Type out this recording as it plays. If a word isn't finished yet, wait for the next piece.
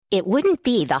It wouldn't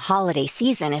be the holiday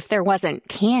season if there wasn't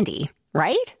candy,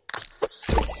 right?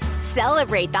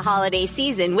 Celebrate the holiday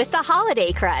season with the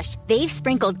Holiday Crush. They've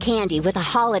sprinkled candy with a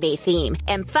holiday theme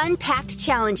and fun-packed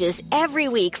challenges every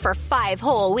week for 5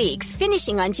 whole weeks,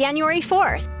 finishing on January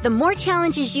 4th. The more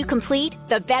challenges you complete,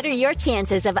 the better your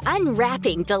chances of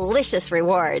unwrapping delicious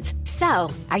rewards.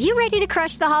 So, are you ready to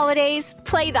crush the holidays?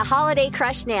 Play the Holiday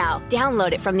Crush now.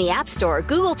 Download it from the App Store,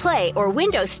 Google Play, or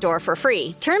Windows Store for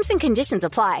free. Terms and conditions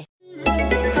apply.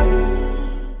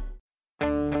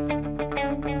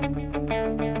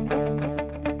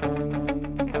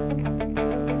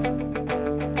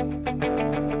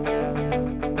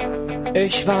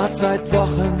 Ich warte seit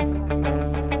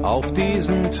Wochen auf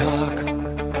diesen Tag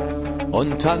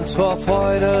und tanz vor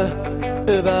Freude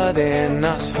über den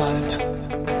Asphalt.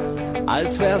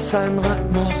 Als wär's ein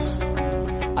Rhythmus,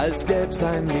 als gäb's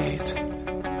ein Lied,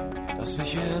 das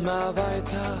mich immer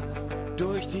weiter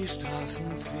durch die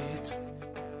Straßen zieht.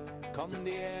 Komm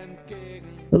dir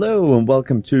entgegen. Hello and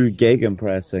welcome to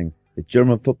Gegenpressing, the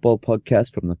German football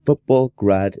podcast from the Football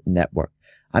Grad Network.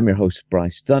 I'm your host,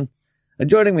 Bryce Dunn, and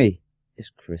joining me is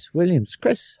Chris Williams.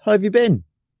 Chris, how have you been?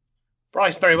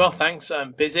 Bryce, very well, thanks.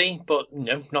 I'm busy, but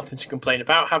nothing to complain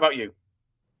about. How about you?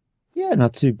 Yeah,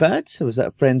 not too bad. I was at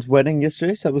a friend's wedding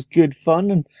yesterday, so it was good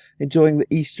fun and enjoying the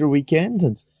Easter weekend,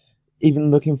 and even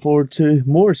looking forward to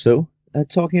more so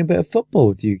talking about football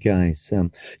with you guys.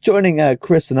 Joining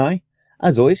Chris and I,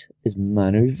 as always, is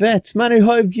Manu Vet. Manu,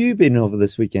 how have you been over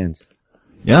this weekend?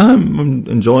 Yeah, I'm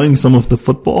enjoying some of the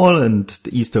football and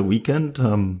the Easter weekend.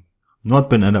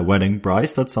 Not been at a wedding,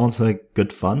 Bryce. That sounds like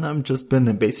good fun. I've just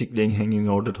been basically hanging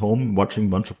out at home, watching a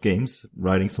bunch of games,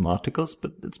 writing some articles,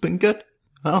 but it's been good.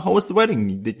 How was the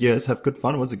wedding? Did you guys have good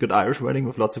fun? Was it a good Irish wedding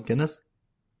with lots of Guinness?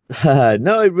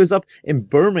 No, it was up in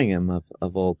Birmingham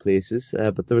of all places,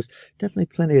 but there was definitely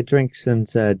plenty of drinks and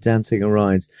dancing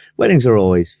around. Weddings are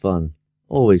always fun,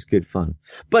 always good fun.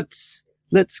 But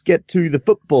let's get to the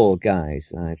football,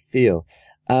 guys, I feel.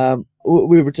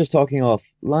 We were just talking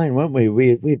offline, weren't we?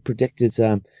 We had predicted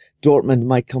Dortmund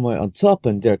might come out on top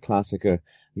in their Klassiker,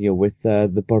 with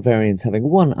the Bavarians having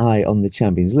one eye on the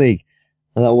Champions League.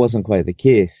 And that wasn't quite the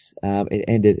case. It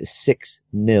ended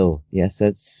 6-0. Yes,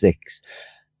 that's 6.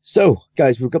 So,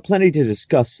 guys, we've got plenty to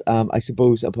discuss, I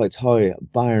suppose, about how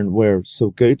Bayern were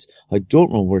so good, how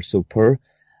Dortmund were so poor,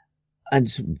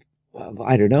 and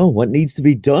I don't know what needs to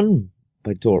be done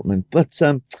by Dortmund. But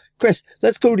Chris,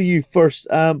 let's go to you first.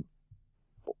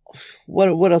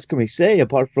 What else can we say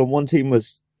apart from one team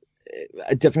was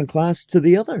a different class to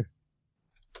the other?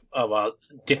 Oh, well,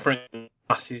 different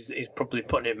class is probably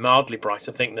putting it mildly, Bryce.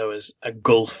 I think there was a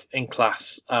gulf in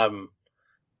class.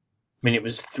 It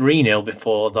was 3-0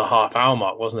 before the half-hour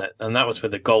mark, wasn't it? And that was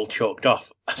with a goal chalked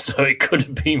off. So it could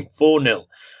have been 4-0.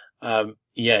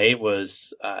 It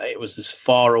was as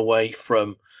far away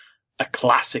from a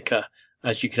Klassiker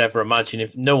as you could ever imagine.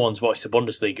 If no one's watched the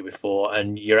Bundesliga before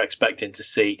and you're expecting to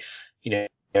see,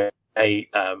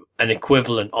 an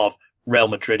equivalent of Real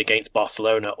Madrid against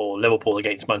Barcelona or Liverpool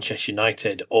against Manchester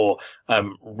United or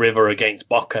River against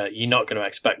Boca, you're not going to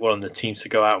expect one of the teams to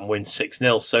go out and win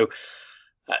 6-0. So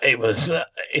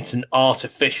it's an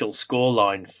artificial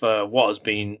scoreline for what has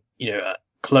been,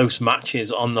 close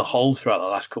matches on the whole throughout the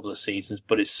last couple of seasons,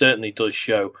 but it certainly does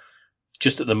show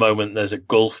just at the moment there's a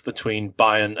gulf between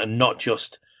Bayern and not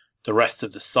just the rest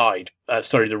of the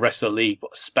the rest of the league, but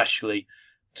especially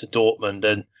to Dortmund.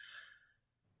 And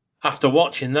after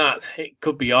watching that, it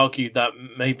could be argued that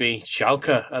maybe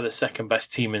Schalke are the second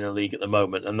best team in the league at the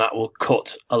moment, and that will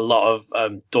cut a lot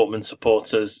of Dortmund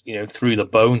supporters, through the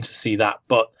bone to see that.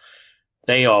 But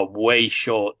they are way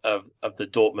short of the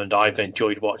Dortmund I've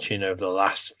enjoyed watching over the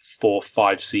last 4 or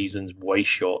 5 seasons, way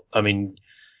short. I mean,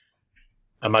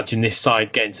 imagine this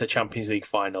side getting to the Champions League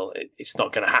final. It's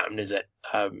not going to happen, is it?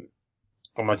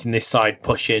 Imagine this side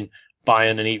pushing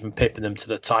Bayern and even pipping them to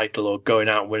the title or going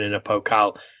out and winning a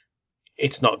Pokal.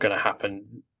 It's not going to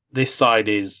happen. This side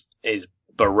is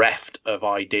bereft of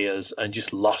ideas and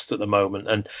just lost at the moment.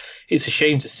 And it's a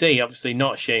shame to see. Obviously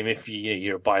not a shame if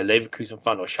you're a Bayer Leverkusen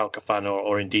fan or Schalke fan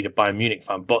or indeed a Bayern Munich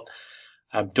fan. But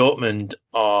Dortmund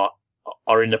are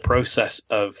in the process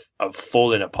of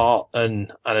falling apart.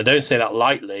 And I don't say that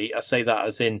lightly. I say that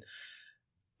as in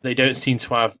they don't seem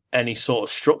to have any sort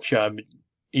of structure. I mean,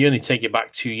 you only take it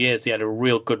back 2 years, they had a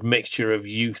real good mixture of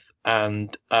youth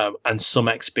and some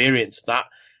experience. That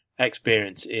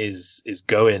experience is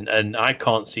going, and I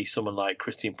can't see someone like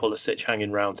Christian Pulisic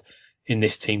hanging around in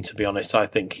this team, to be honest. I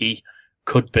think he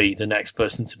could be the next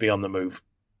person to be on the move.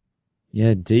 Yeah,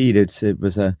 indeed. It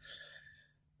was a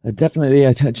Definitely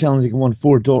a challenging one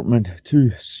for Dortmund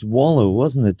to swallow,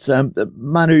 wasn't it?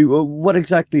 Manu, what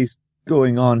exactly is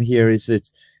going on here? Is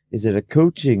it a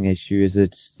coaching issue? Is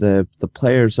it the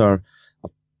players are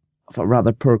of a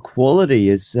rather poor quality?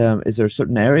 Is there a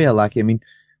certain area lacking? I mean,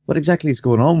 what exactly is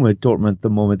going on with Dortmund at the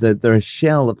moment? They're a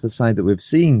shell of the side that we've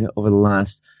seen over the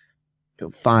last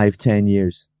 5-10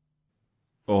 years.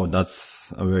 Oh,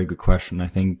 that's a very good question. I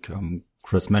think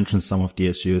Chris mentioned some of the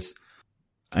issues.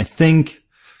 I think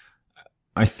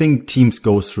teams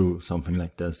go through something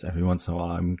like this every once in a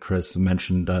while. I mean, Chris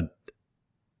mentioned that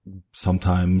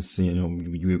sometimes,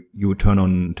 you would turn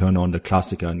on the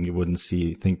Klassiker and you wouldn't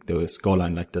think the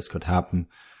scoreline like this could happen.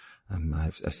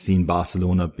 I've seen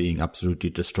Barcelona being absolutely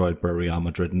destroyed by Real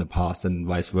Madrid in the past, and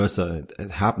vice versa.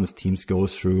 It happens. Teams go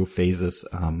through phases.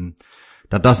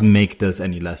 That doesn't make this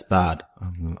any less bad.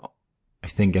 I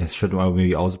think I should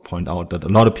maybe also point out that a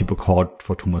lot of people called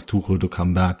for Thomas Tuchel to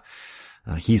come back.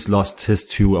 He's lost his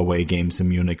 2 away games in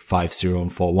Munich, 5-0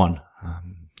 and 4-1.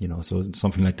 So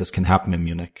something like this can happen in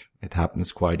Munich. It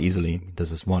happens quite easily.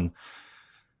 This is one.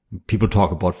 People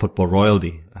talk about football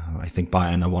royalty. I think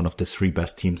Bayern are one of the 3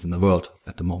 best teams in the world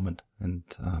at the moment. And,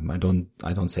 I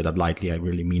don't say that lightly. I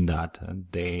really mean that. And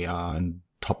they are on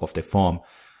top of their form.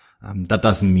 That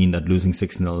doesn't mean that losing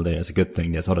 6-0 there is a good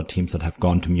thing. There's other teams that have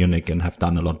gone to Munich and have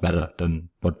done a lot better than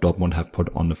what Dortmund have put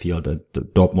on the field. The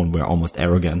Dortmund were almost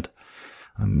arrogant.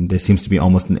 There seems to be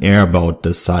almost an air about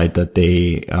this side that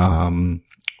they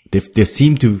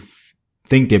seem to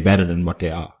think they're better than what they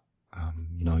are.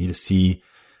 You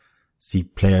see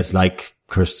players like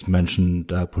Chris mentioned,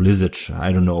 Pulisic.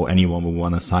 I don't know anyone would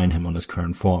want to sign him on his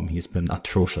current form. He's been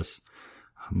atrocious.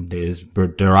 There's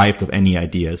derived of any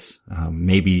ideas.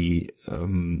 Maybe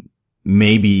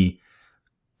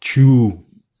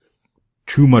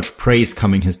too much praise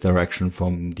coming his direction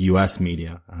from the US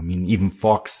media. I mean, even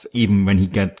Fox, even when he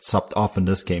gets subbed off in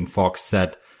this game, Fox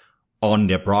said on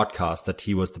their broadcast that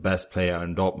he was the best player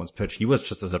in Dortmund's pitch. He was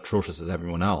just as atrocious as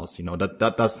everyone else. Something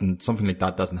like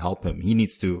that doesn't help him. He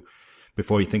needs to,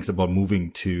 before he thinks about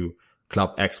moving to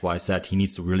club XYZ, he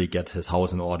needs to really get his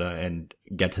house in order and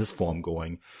get his form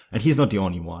going. And he's not the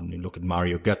only one. You look at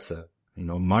Mario Götze.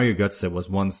 Mario Götze was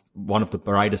once one of the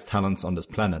brightest talents on this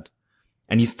planet.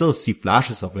 And you still see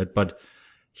flashes of it, but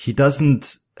he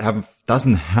doesn't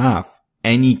have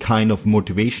any kind of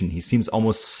motivation. He seems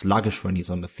almost sluggish when he's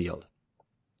on the field.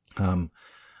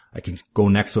 I can go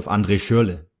next with André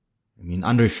Schürrle. I mean,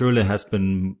 André Schürrle has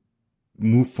been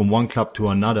moved from one club to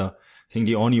another. I think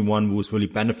the only one who's really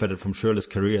benefited from Schürrle's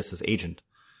career is his agent.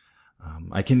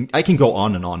 I can go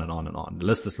on and on and on and on. The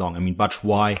list is long. I mean,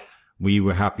 Batshuayi, we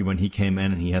were happy when he came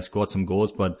in and he has scored some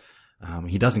goals, but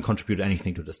he doesn't contribute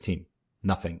anything to this team.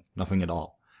 Nothing at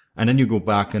all. And then you go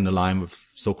back in the line with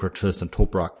Sokratis and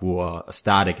Toprak, who are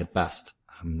static at best.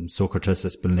 Sokratis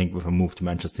has been linked with a move to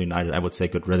Manchester United. I would say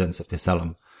good riddance if they sell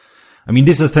him. I mean,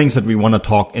 these are things that we want to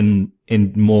talk in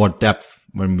more depth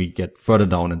when we get further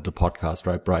down into the podcast,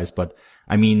 right, Bryce? But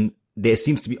I mean, there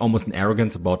seems to be almost an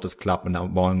arrogance about this club and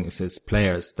among its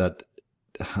players that,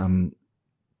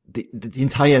 the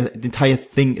entire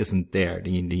thing isn't there.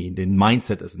 The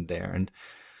mindset isn't there. And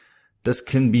this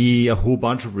can be a whole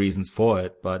bunch of reasons for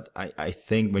it. But I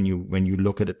think when you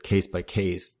look at it case by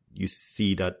case, you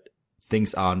see that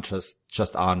things aren't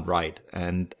just aren't right.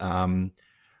 And,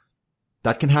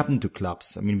 that can happen to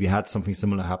clubs. I mean, we had something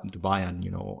similar happen to Bayern,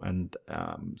 and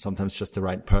sometimes just the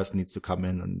right person needs to come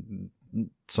in and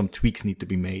some tweaks need to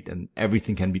be made and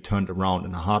everything can be turned around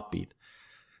in a heartbeat.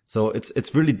 So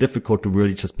it's really difficult to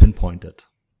really just pinpoint it.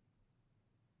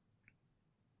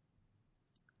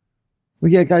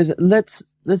 Well, yeah, guys, let's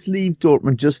leave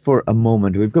Dortmund just for a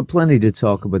moment. We've got plenty to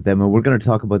talk about them, and we're going to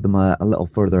talk about them a little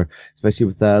further, especially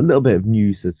with a little bit of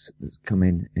news that's come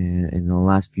in the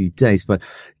last few days. But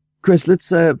Chris, let's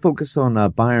focus on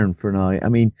Bayern for now. I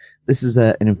mean, this is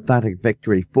an emphatic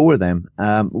victory for them,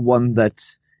 one that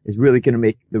is really going to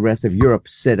make the rest of Europe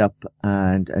sit up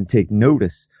and take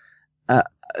notice.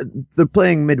 They're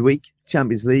playing midweek,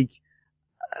 Champions League.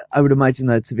 I would imagine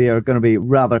that Sevilla are going to be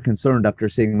rather concerned after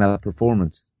seeing that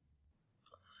performance.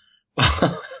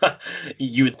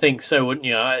 You would think so, wouldn't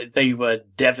you? They were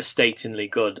devastatingly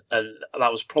good, and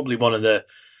that was probably one of the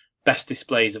best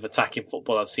displays of attacking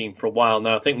football I've seen for a while.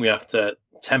 Now, I think we have to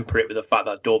temper it with the fact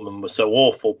that Dortmund was so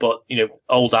awful, but,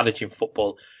 old adage in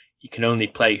football, you can only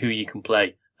play who you can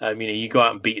play. You go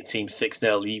out and beat a team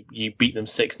 6-0, you beat them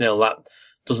 6-0, that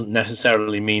doesn't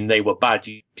necessarily mean they were bad.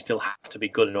 You still have to be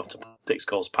good enough to put 6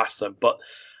 goals past them. But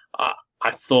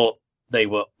I thought they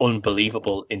were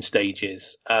unbelievable in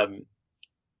stages.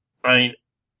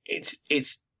 It's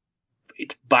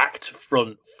back to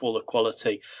front full of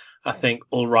quality. I think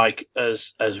Ulreich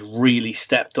has really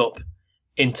stepped up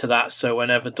into that. So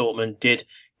whenever Dortmund did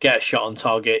get a shot on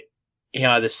target, he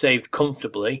either saved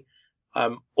comfortably,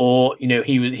 or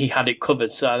he had it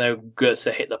covered. So I know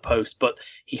Götze hit the post, but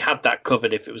he had that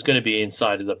covered. If it was going to be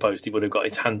inside of the post, he would have got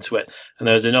his hand to it. And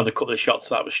there was another couple of shots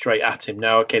that was straight at him.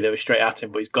 Now, okay, they were straight at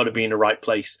him, but he's got to be in the right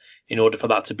place in order for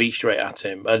that to be straight at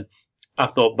him. And I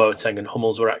thought Boateng and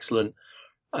Hummels were excellent.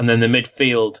 And then the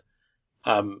midfield,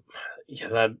 the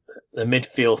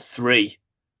midfield three,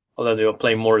 although they were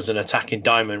playing more as an attacking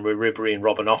diamond with Ribéry and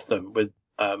Robben off them, with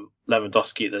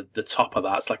Lewandowski at the top of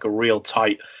that. It's like a real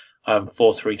tight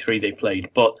 4-3-3 they played,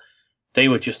 but they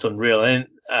were just unreal. And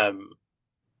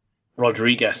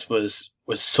Rodriguez was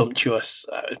sumptuous.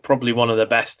 Probably one of the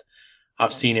best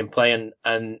I've seen him play,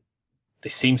 and there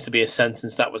seems to be a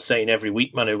sentence that we're saying every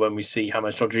week, Manu, when we see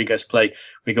James Rodriguez play.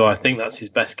 We go, I think that's his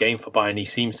best game for Bayern. He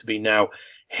seems to be now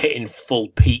hitting full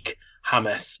peak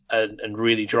James and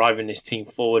really driving this team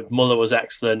forward. Muller was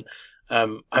excellent.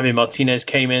 Jaime Martinez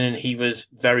came in and he was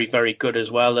very, very good as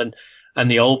well. And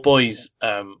the old boys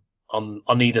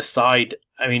on either side.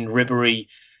 I mean, Ribéry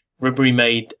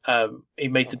made the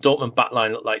Dortmund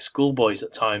backline look like schoolboys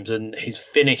at times, and his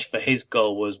finish for his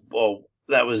goal was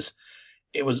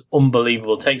it was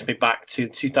unbelievable. It takes me back to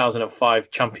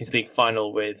 2005 Champions League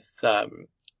final with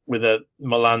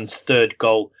Milan's third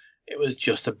goal. It was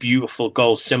just a beautiful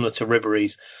goal, similar to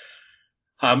Ribéry's.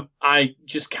 I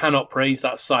just cannot praise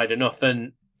that side enough.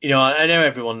 And, I know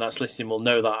everyone that's listening will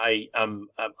know that I am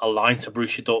aligned to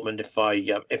Borussia Dortmund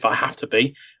if I have to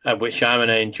be, which I am,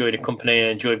 and I enjoy the company. I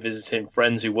enjoy visiting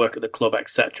friends who work at the club,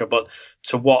 etc. But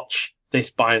to watch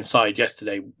this Bayern side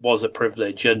yesterday was a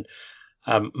privilege. And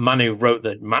Manu wrote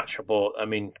the match report. I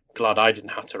mean, glad I didn't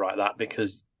have to write that,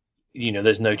 because,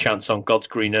 there's no chance on God's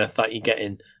green earth that you get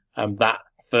in that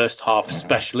first half,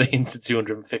 especially, into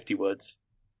 250 words.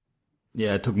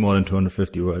 Yeah, it took more than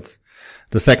 250 words.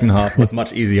 The second half was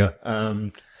much easier.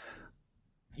 I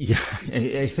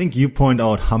think you point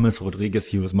out James Rodriguez.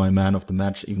 He was my man of the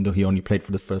match, even though he only played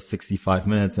for the first 65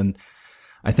 minutes. And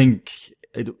I think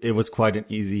it was quite an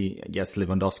easy, yes,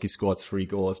 Lewandowski scored 3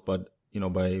 goals, but,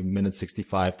 by minute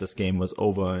 65, this game was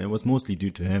over, and it was mostly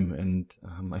due to him. And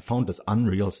I found this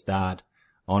unreal stat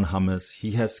on James.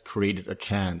 He has created a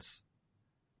chance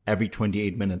every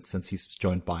 28 minutes since he's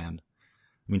joined Bayern.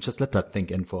 I mean, just let that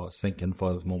sink in for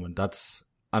a moment. That's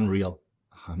unreal.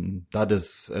 That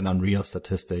is an unreal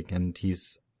statistic, and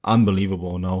he's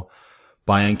unbelievable now.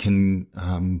 Bayern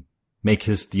can make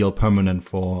his deal permanent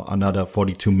for another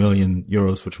 42 million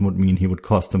euros, which would mean he would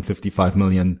cost them 55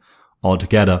 million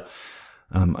altogether.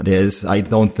 I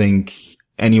don't think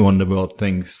anyone in the world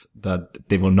thinks that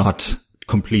they will not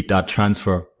complete that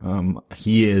transfer.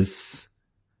 He is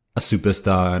a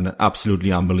superstar and an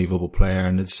absolutely unbelievable player,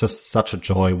 and it's just such a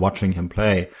joy watching him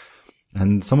play.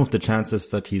 And some of the chances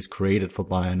that he's created for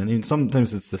Bayern, I mean,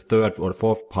 sometimes it's the third or the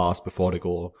fourth pass before the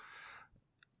goal.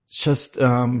 It's just,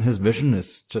 his vision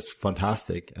is just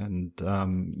fantastic. And,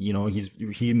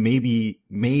 he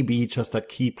may be just that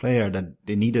key player that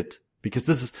they needed, because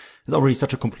this is already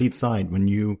such a complete side. When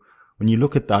you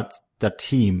look at that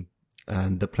team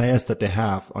and the players that they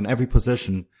have on every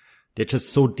position, they're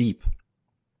just so deep.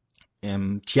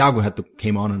 Thiago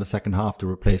came on in the second half to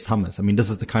replace James. I mean, this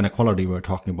is the kind of quality we're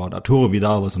talking about. Arturo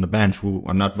Vidal was on the bench,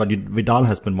 Vidal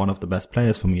has been one of the best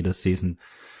players for me this season.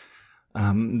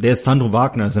 There's Sandro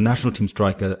Wagner as a national team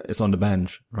striker is on the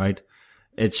bench, right?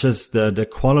 It's just the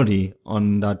quality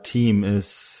on that team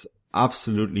is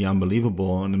absolutely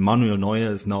unbelievable. And Manuel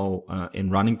Neuer is now in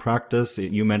running practice.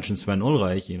 You mentioned Sven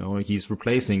Ulreich, he's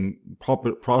replacing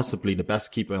possibly the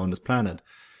best keeper on this planet.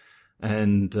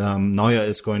 And Neuer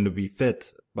is going to be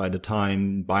fit by the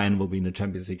time Bayern will be in the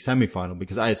Champions League semifinal,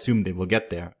 because I assume they will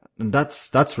get there. And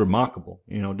that's remarkable.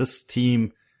 This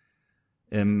team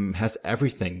has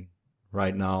everything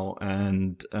right now,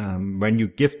 and when you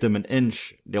give them an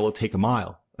inch, they will take a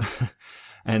mile.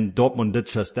 And Dortmund did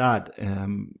just that.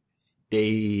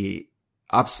 They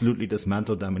absolutely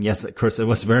dismantled them. And yes, Chris, it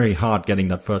was very hard getting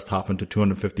that first half into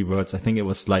 250 words. I think it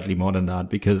was slightly more than that,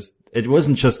 because it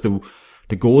wasn't just the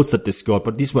goals that they scored,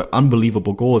 but these were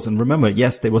unbelievable goals. And remember,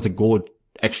 yes, there was a goal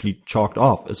actually chalked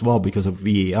off as well because of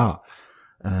VAR.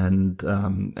 And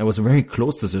it was a very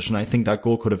close decision. I think that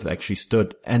goal could have actually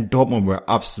stood. And Dortmund were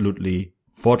absolutely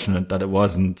fortunate that it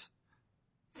wasn't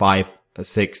 5,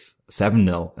 6,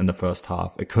 7-0 in the first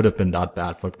half. It could have been that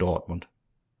bad for Dortmund.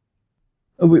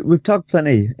 We've talked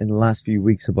plenty in the last few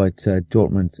weeks about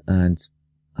Dortmund and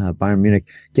Bayern Munich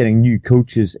getting new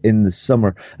coaches in the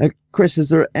summer. Chris, is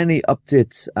there any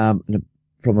updates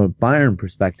from a Bayern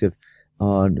perspective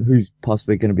on who's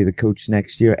possibly going to be the coach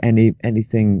next year?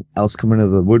 Anything else coming out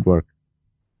of the woodwork?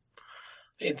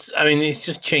 It's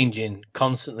just changing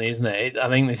constantly, isn't it? I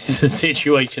think this is a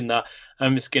situation that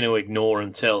I'm just going to ignore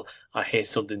until I hear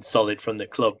something solid from the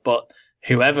club. But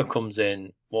whoever comes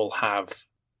in will have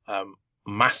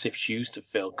massive shoes to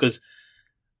fill, because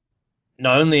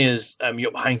not only has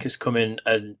Jupp Heynckes come in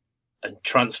and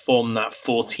transformed that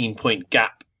 14-point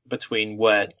gap between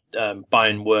where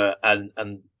Bayern were and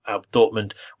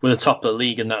Dortmund were the top of the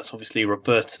league, and that's obviously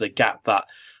reversed to the gap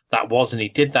that was, and he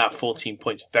did that 14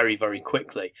 points very, very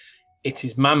quickly. It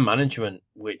is man management,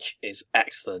 which is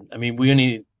excellent. I mean, we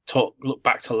only look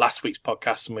back to last week's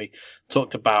podcast and we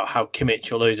talked about how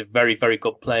Kimmich, although he's a very, very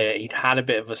good player, he'd had a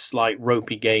bit of a slight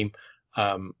ropey game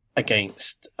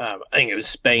against, I think it was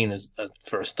Spain as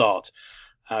for a start.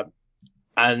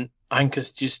 And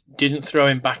Heynckes just didn't throw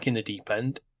him back in the deep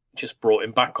end, just brought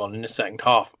him back on in the second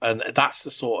half. And that's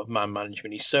the sort of man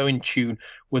management. He's so in tune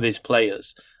with his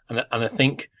players. And I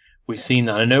think we've seen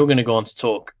that. I know we're going to go on to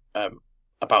talk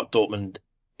about Dortmund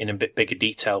in a bit bigger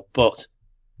detail, but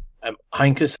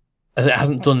Heynckes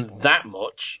hasn't done that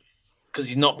much because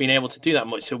he's not been able to do that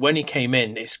much. So when he came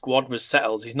in, his squad was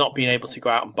settled. He's not been able to go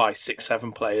out and buy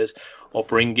 6-7 players or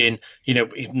bring in,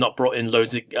 he's not brought in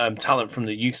loads of talent from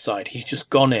the youth side. He's just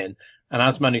gone in. And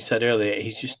as Manu said earlier,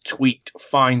 he's just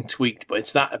fine tweaked, but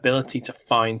it's that ability to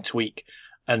fine tweak.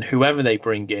 And whoever they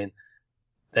bring in,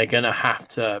 they're going to have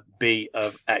to be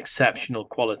of exceptional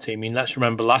quality. I mean, let's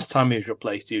remember last time he was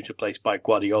replaced by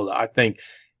Guardiola. I think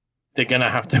they're going to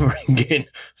have to bring in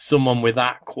someone with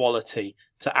that quality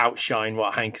to outshine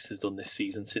what Heynckes has done this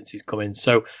season since he's come in.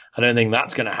 So I don't think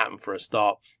that's going to happen for a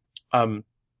start.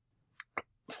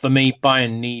 For me,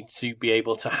 Bayern need to be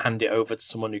able to hand it over to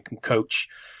someone who can coach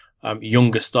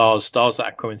younger stars that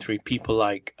are coming through, people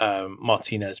like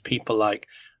Martinez, people like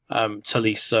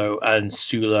Tolisso and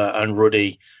Süle and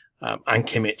Ruddy and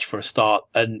Kimmich for a start,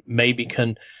 and maybe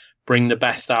can bring the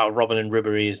best out of Robben and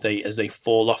Ribéry as they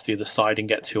fall off the other side and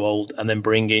get too old, and then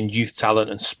bring in youth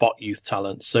talent and spot youth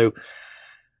talent. So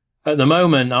at the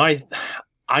moment,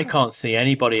 I can't see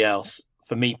anybody else,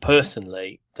 for me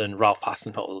personally, than Ralph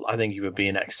Hasenhüttl. I think he would be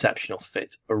an exceptional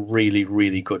fit, a really,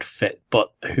 really good fit.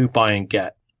 But who Bayern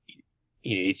get,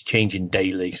 it's changing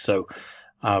daily. So,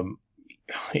 yeah,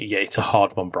 it's a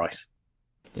hard one, Bryce.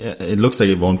 Yeah, it looks like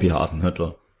it won't be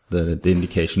Hasenhüttl. The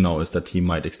indication now is that he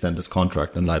might extend his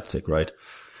contract in Leipzig, right?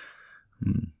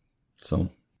 So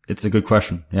it's a good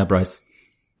question. Yeah, Bryce.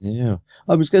 Yeah,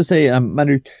 I was going to say,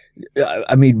 Manu,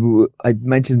 I mean, I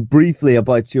mentioned briefly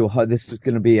about how this is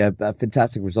going to be a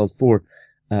fantastic result for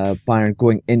Bayern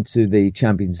going into the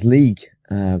Champions League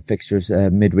fixtures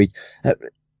midweek.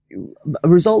 A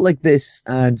result like this,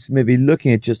 and maybe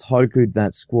looking at just how good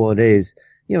that squad is,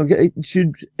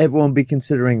 should everyone be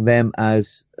considering them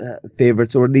as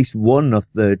favourites, or at least one of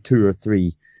the 2 or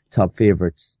 3 top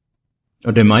favourites?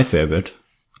 Oh, they're my favourite.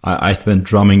 I've been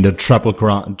drumming the treble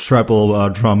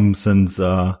drum since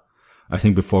I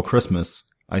think before Christmas.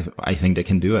 I think they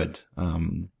can do it.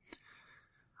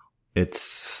 It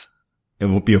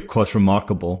would be of course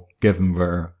remarkable given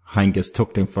where Heynckes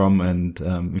took them from, and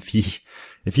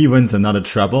if he wins another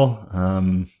treble,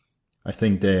 I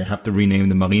think they have to rename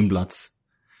the Marienplatz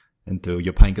into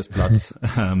Jupp Heynckes Platz,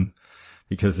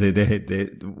 because they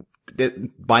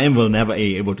Bayern will never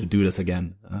be able to do this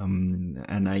again.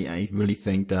 And I really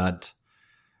think that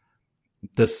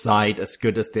this side, as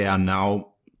good as they are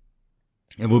now,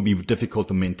 it will be difficult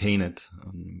to maintain it,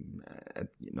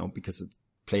 because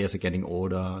players are getting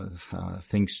older,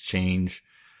 things change.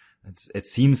 It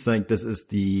seems like this is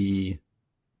the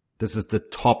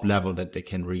top level that they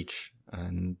can reach.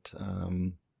 And,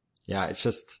 it's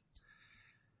just,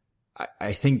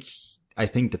 I think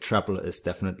the treble is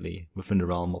definitely within the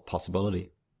realm of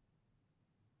possibility.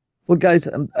 Well, guys,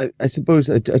 I suppose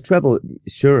a treble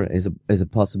sure is a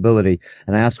possibility.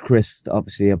 And I asked Chris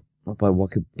obviously about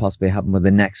what could possibly happen with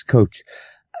the next coach.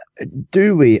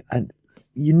 Do we? And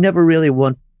you never really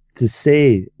want to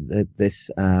say that this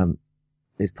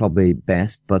is probably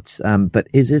best, but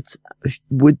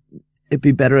would it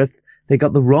be better if they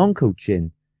got the wrong coach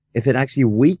in? If it actually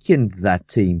weakened that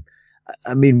team?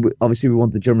 I mean, obviously we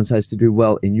want the German sides to do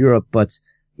well in Europe, but,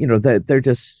 they're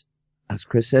just, as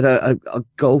Chris said, a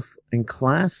gulf in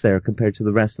class there compared to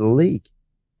the rest of the league.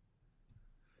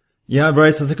 Yeah,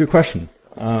 Bryce, that's a good question.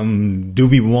 Do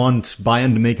we want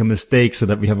Bayern to make a mistake so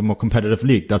that we have a more competitive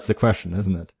league? That's the question,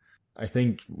 isn't it? I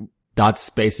think that's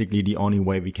basically the only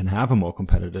way we can have a more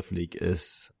competitive league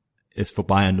is for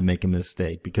Bayern to make a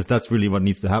mistake, because that's really what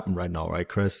needs to happen right now, right,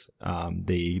 Chris?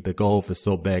 The gulf is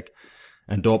so big.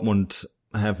 And Dortmund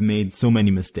have made so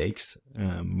many mistakes.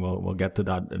 We'll get to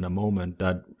that in a moment,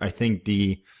 that I think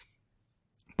the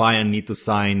Bayern need to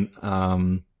sign,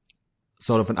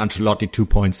 sort of an Ancelotti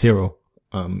 2.0,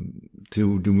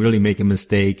 to really make a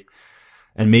mistake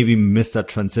and maybe miss that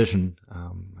transition.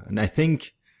 And I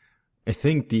think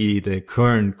the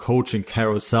current coaching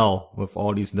carousel with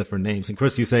all these different names, and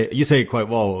Chris, you say quite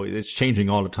well, it's changing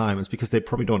all the time. It's because they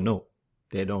probably don't know.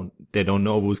 They don't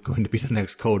know who's going to be the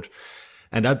next coach.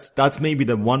 And that's maybe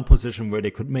the one position where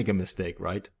they could make a mistake,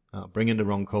 right? Bring in the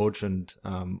wrong coach and,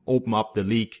 open up the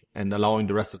league and allowing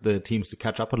the rest of the teams to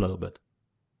catch up a little bit.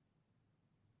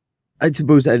 I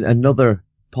suppose another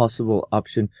possible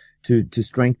option to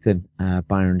strengthen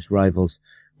Bayern's rivals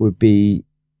would be,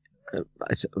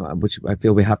 which I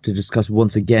feel we have to discuss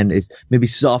once again, is maybe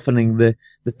softening the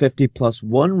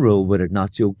 50+1 rule, would it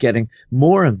not? So getting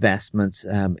more investments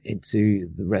into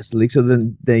the rest of the league so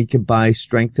then they can buy,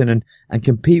 strengthen and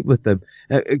compete with them.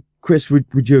 Chris,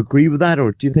 would you agree with that,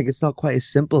 or do you think it's not quite as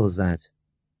simple as that? It's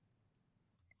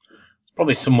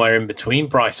probably somewhere in between,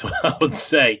 Bryce, I would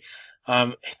say.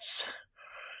 I'm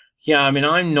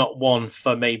not one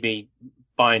for maybe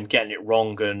Bayern getting it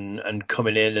wrong and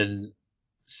coming in and,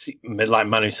 like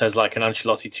Manu says, like an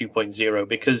Ancelotti 2.0,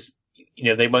 because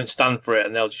they won't stand for it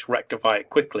and they'll just rectify it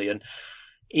quickly. And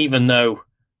even though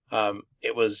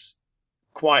it was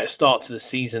quite a start to the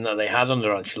season that they had under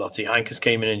Ancelotti, Heynckes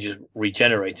came in and just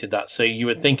regenerated that. So you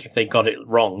would think if they got it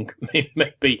wrong,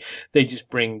 maybe they just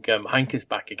bring Heynckes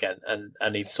back again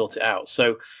and he'd sort it out.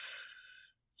 So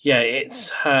yeah,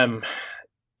 it's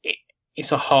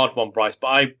a hard one, Bryce. But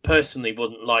I personally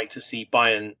wouldn't like to see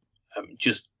Bayern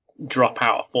just drop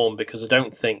out of form, because I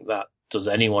don't think that does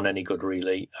anyone any good,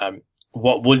 really.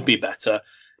 What would be better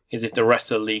is if the rest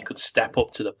of the league could step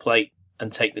up to the plate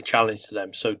and take the challenge to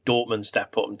them. So Dortmund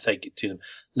step up and take it to them.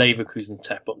 Leverkusen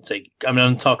step up and take it.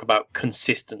 I'm talking about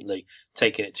consistently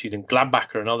taking it to them.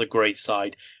 Gladbach are another great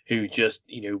side who just,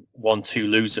 1-2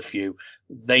 lose a few.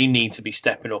 They need to be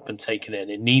stepping up and taking it. And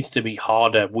it needs to be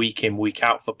harder week in, week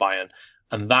out for Bayern.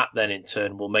 And that then in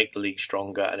turn will make the league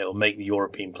stronger, and it will make the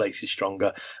European places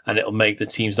stronger, and it will make the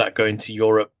teams that go into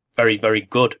Europe very, very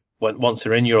good once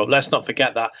they're in Europe. Let's not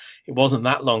forget that it wasn't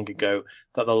that long ago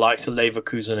that the likes of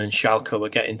Leverkusen and Schalke were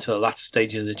getting to the latter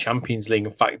stages of the Champions League.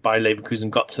 In fact, Bayer Leverkusen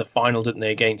got to the final, didn't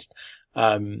they, against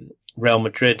Real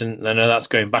Madrid? And I know that's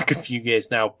going back a few years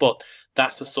now, but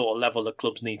that's the sort of level the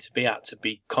clubs need to be at, to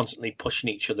be constantly pushing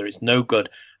each other. It's no good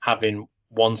having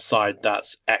one side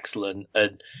that's excellent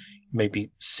and maybe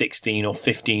 16 or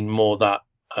 15 more that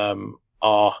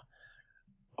are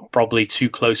probably too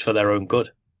close for their own good.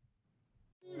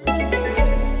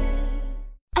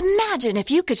 Imagine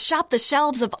if you could shop the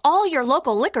shelves of all your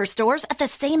local liquor stores at the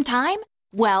same time.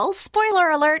 Well, spoiler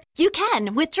alert, you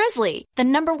can with Drizzly, the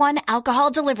 #1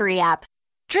 alcohol delivery app.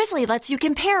 Drizzly lets you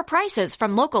compare prices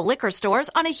from local liquor stores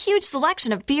on a huge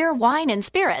selection of beer, wine, and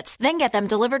spirits, then get them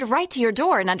delivered right to your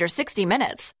door in under 60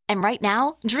 minutes. And right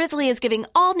now, Drizzly is giving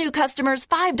all new customers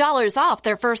 $5 off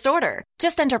their first order.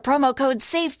 Just enter promo code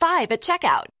SAVE5 at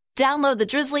checkout. Download the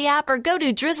Drizzly app or go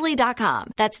to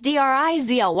drizzly.com. That's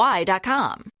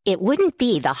DRIZLY.com. It wouldn't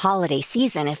be the holiday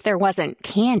season if there wasn't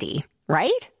candy,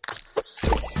 right?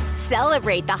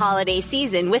 Celebrate the holiday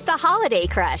season with the Holiday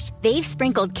Crush. They've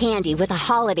sprinkled candy with a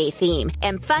holiday theme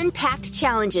and fun-packed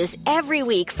challenges every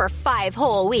week for 5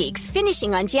 whole weeks,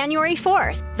 finishing on January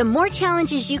 4th. The more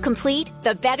challenges you complete,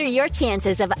 the better your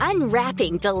chances of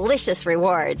unwrapping delicious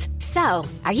rewards. So,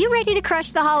 are you ready to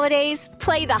crush the holidays?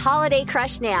 Play the Holiday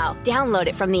Crush now. Download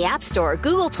it from the App Store,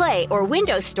 Google Play, or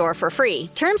Windows Store for free.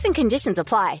 Terms and conditions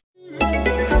apply.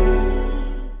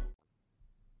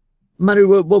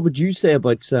 Manu, what would you say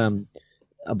about that?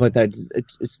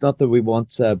 It's not that we want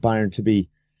Bayern to be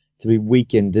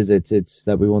weakened, is it? It's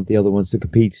that we want the other ones to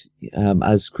compete,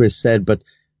 as Chris said. But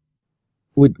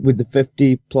would the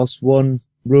 50+1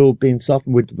 rule being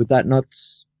softened, would that not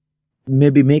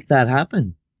maybe make that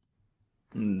happen?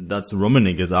 That's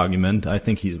Rummenigge's argument. I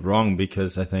think he's wrong,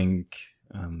 because I think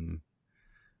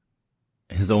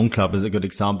his own club is a good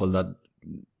example that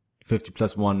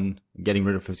 50+1, getting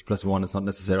rid of 50+1 is not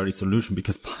necessarily a solution,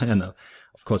 because Bayern,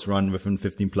 of course, run within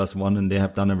 15+1 and they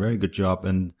have done a very good job.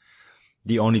 And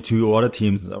the only 2 other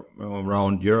teams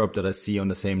around Europe that I see on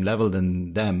the same level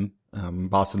than them,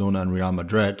 Barcelona and Real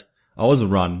Madrid, also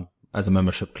run as a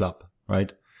membership club,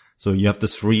 right? So you have the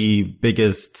 3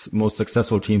 biggest, most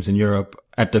successful teams in Europe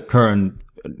at the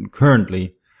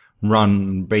currently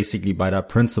run basically by that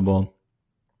principle.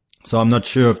 So I'm not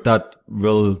sure if that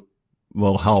will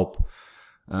help.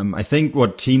 I think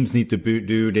what teams need to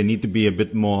do, they need to be a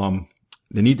bit more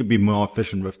they need to be more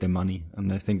efficient with their money.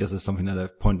 And I think this is something that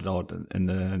I've pointed out in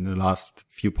the last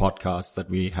few podcasts that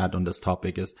we had on this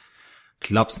topic, is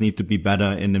clubs need to be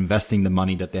better in investing the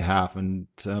money that they have. And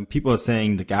people are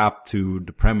saying the gap to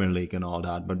the Premier League and all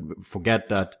that, but forget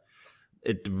that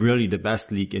really the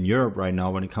best league in Europe right now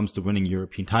when it comes to winning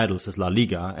European titles is La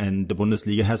Liga, and the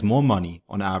Bundesliga has more money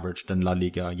on average than La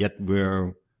Liga, yet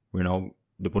the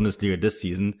Bundesliga this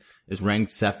season is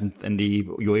ranked 7th in the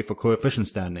UEFA coefficient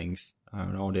standings.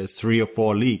 There's 3 or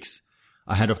 4 leagues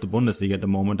ahead of the Bundesliga at the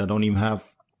moment that don't even have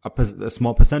a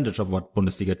small percentage of what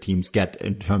Bundesliga teams get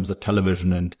in terms of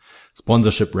television and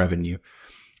sponsorship revenue.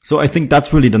 So I think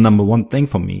that's really the number one thing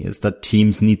for me, is that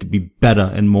teams need to be better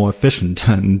and more efficient.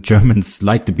 And Germans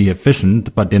like to be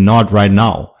efficient, but they're not right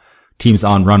now. Teams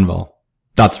aren't run well.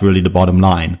 That's really the bottom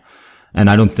line. And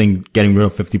I don't think getting rid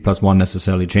of 50+1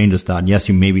 necessarily changes that. Yes,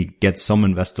 you maybe get some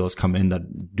investors come in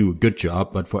that do a good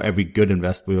job, but for every good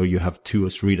investor, you have 2 or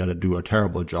 3 that do a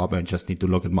terrible job. I just need to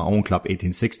look at my own club,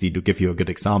 1860, to give you a good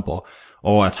example.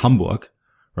 Or at Hamburg,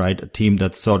 right? A team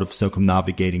that's sort of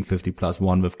circumnavigating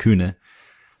 50+1 with Kühne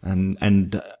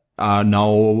and are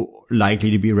now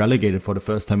likely to be relegated for the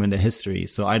first time in their history.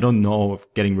 So I don't know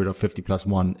if getting rid of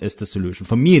 50+1 is the solution.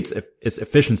 For me, it's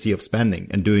efficiency of spending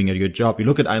and doing a good job. You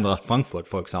look at Eintracht Frankfurt,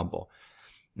 for example.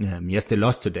 Yes, they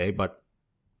lost today, but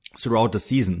throughout the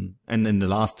season and in the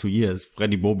last 2 years,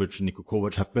 Freddy Bobic and Niko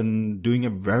Kovac have been doing a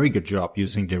very good job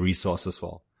using their resources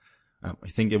well. I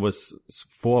think it was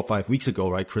 4 or 5 weeks ago,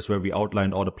 right, Chris, where we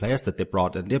outlined all the players that they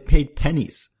brought, and they paid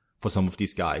pennies for some of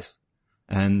these guys.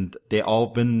 And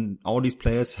all these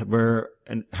players had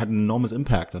an enormous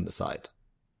impact on the side.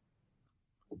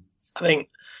 I think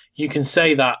you can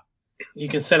say that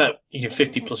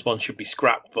 50+1 should be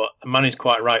scrapped, but Manu's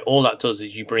quite right. All that does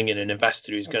is you bring in an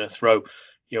investor who's going to throw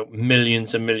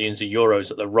millions and millions of euros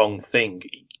at the wrong thing.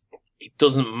 It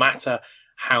doesn't matter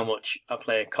how much a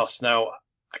player costs. Now,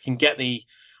 I can get the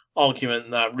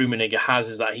argument that Rummenigge has,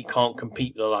 is that he can't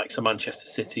compete with the likes of Manchester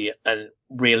City, and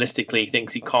realistically he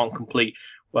thinks he can't compete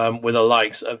with the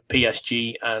likes of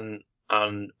PSG and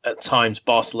at times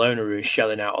Barcelona, who is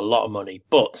shelling out a lot of money.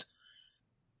 But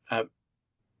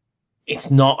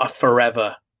it's not a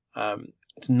forever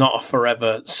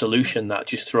solution, that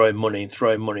just throwing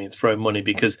money,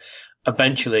 because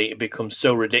eventually it becomes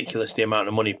so ridiculous the amount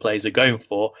of money players are going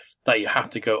for that you have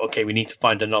to go, okay, we need to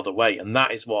find another way. And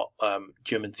that is what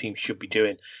German teams should be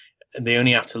doing. And they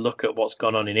only have to look at what's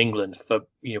gone on in England for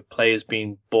players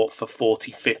being bought for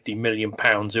 40-50 million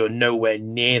pounds who are nowhere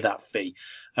near that fee,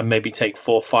 and maybe take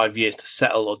 4 or 5 years to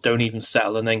settle, or don't even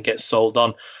settle, and then get sold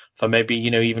on for maybe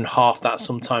even half that,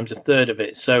 sometimes a third of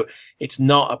it. So it's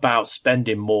not about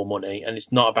spending more money, and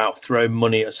it's not about throwing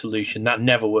money at a solution. That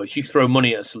never works. You throw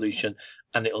money at a solution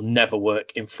and it'll never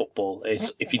work in football.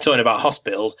 If you're talking about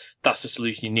hospitals, that's the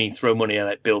solution you need. Throw money at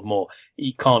it, build more.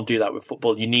 You can't do that with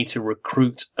football. You need to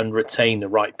recruit and retain the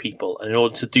right people. And in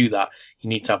order to do that, you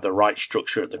need to have the right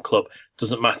structure at the club.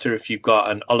 Doesn't matter if you've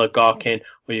got an oligarch in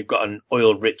or you've got an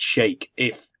oil-rich sheikh.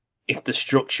 If the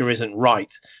structure isn't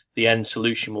right, the end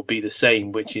solution will be the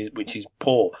same, which is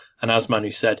poor. And as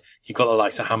Manu said, you've got the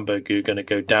likes of Hamburg who are going to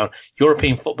go down.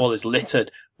 European football is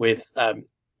littered with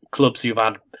clubs who've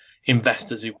had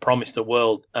investors who promised the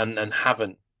world and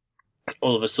haven't.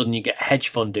 All of a sudden you get hedge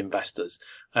fund investors.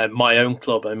 My own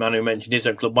club, and Manu mentioned his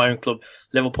own club, my own club,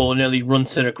 Liverpool, nearly run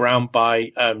to the ground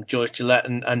by George Gillette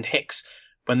and Hicks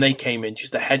when they came in,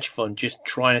 just a hedge fund, just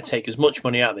trying to take as much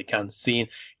money out they can, seeing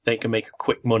if they can make a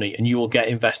quick money. And you will get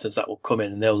investors that will come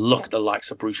in and they'll look at the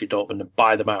likes of Borussia Dortmund and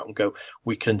buy them out and go,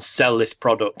 we can sell this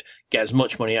product, get as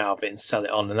much money out of it and sell it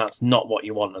on. And that's not what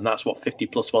you want. And that's what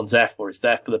 50+1's there for. It's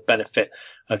there for the benefit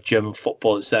of German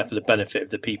football. It's there for the benefit of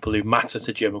the people who matter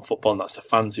to German football. And that's the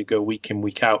fans who go week in,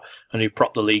 week out, and who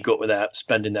prop the league up with their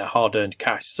spending their hard-earned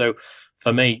cash. So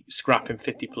for me, scrapping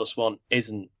 50+1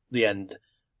 isn't the end.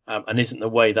 And isn't the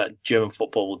way that German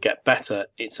football will get better.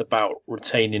 It's about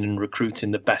retaining and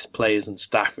recruiting the best players and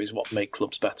staff is what make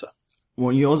clubs better.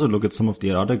 Well, you also look at some of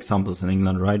the other examples in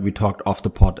England, right? We talked off the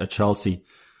pod at Chelsea,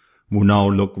 who now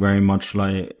look very much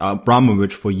like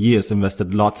Abramovich. For years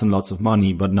invested lots and lots of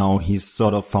money, but now he's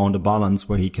sort of found a balance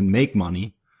where he can make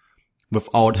money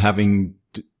without having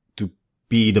to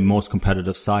be the most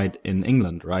competitive side in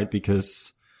England, right?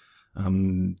 Because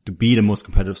to be the most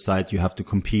competitive side, you have to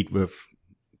compete with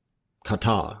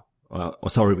Qatar,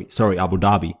 Abu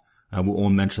Dhabi, who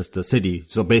own Manchester City.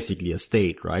 So basically a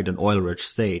state, right? An oil-rich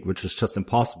state, which is just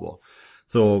impossible.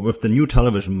 So with the new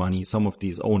television money, some of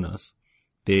these owners,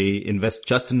 they invest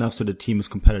just enough so the team is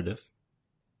competitive,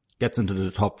 gets into the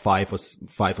top 5 or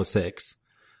 6,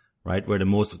 right? Where the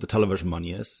most of the television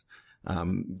money is.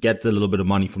 get a little bit of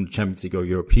money from the Champions League or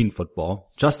European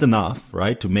football, just enough,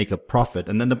 right, to make a profit,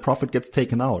 and then the profit gets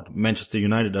taken out. Manchester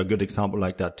United are a good example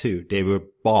like that too. They were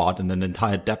bought and then the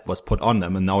entire debt was put on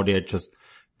them, and now they're just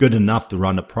good enough to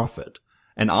run a profit.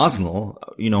 And Arsenal,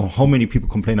 how many people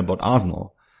complain about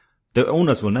Arsenal? The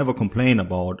owners will never complain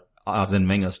about Arsene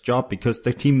Wenger's job because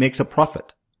the team makes a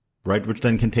profit, right, which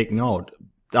then can take out.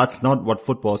 That's not what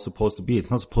football is supposed to be.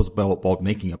 It's not supposed to be about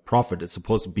making a profit. It's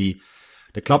supposed to be,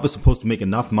 the club is supposed to make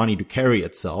enough money to carry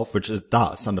itself, which it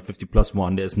does under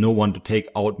 50+1. There's no one to take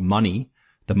out money.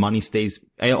 The money stays,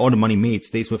 all the money made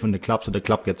stays within the club, so the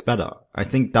club gets better. I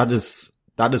think that is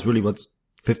really what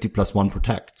 50+1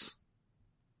 protects.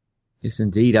 Yes,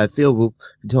 indeed. I feel we'll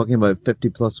be talking about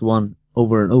 50+1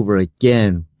 over and over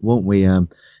again, won't we, in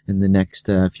the next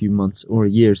few months or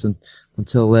years, and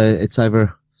until it's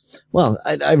either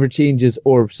changes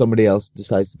or somebody else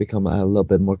decides to become a little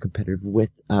bit more competitive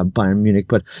with Bayern Munich.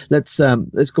 But let's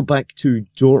go back to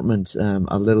Dortmund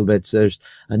a little bit. So there's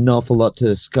an awful lot to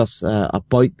discuss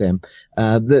about them.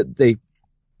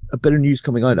 A bit of news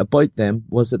coming out about them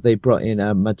was that they brought in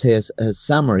Matthias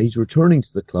Sammer. He's returning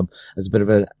to the club as a bit of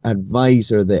an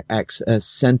advisor, the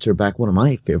ex-centre back, one of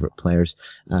my favourite players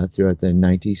throughout the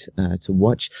 90s to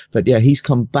watch. But yeah, he's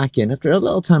come back in after a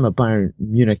little time at Bayern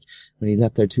Munich when he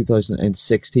left there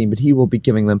 2016. But he will be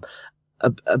giving them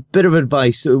a bit of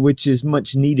advice, which is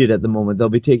much needed at the moment. They'll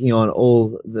be taking on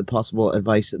all the possible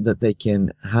advice that they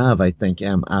can have, I think,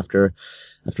 after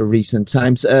recent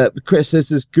times. Chris,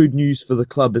 this is good news for the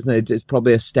club, isn't it? It's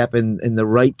probably a step in the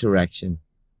right direction.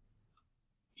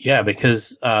 Yeah,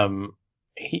 because Dortmund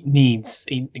needs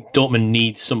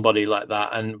somebody like that,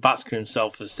 and Watzke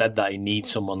himself has said that he needs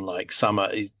someone like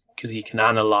Sammer because he can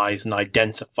analyse and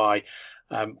identify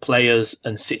players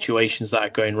and situations that are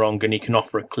going wrong, and he can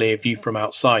offer a clear view from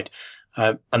outside.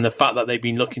 And the fact that they've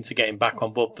been looking to get him back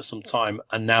on board for some time,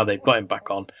 and now they've got him back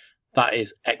on, that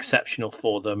is exceptional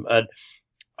for them. And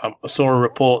I saw a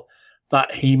report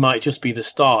that he might just be the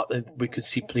start. We could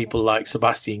see people like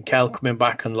Sebastian Kehl coming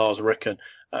back and Lars Ricken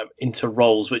into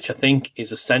roles, which I think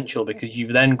is essential, because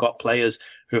you've then got players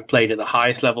who have played at the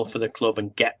highest level for the club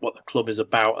and get what the club is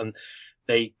about, and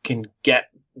they can get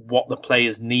what the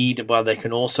players need, while they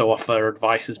can also offer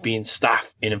advice as being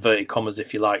staff, in inverted commas,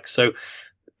 if you like. So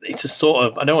it's a sort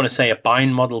of, I don't want to say a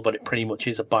Bayern model, but it pretty much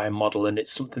is a Bayern model, and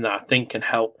it's something that I think can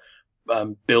help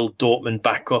build Dortmund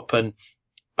back up. And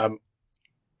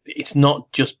it's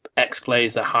not just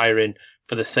ex-players they're hiring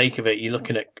for the sake of it. You're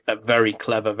looking at very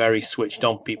clever, very switched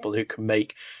on people who can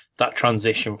make that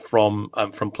transition from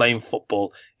playing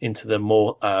football into the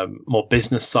more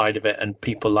business side of it. And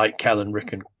people like Kehl and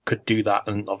Ricken could do that,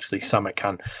 and obviously Sammer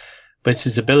can. But it's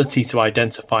his ability to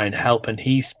identify and help, and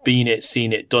he's seen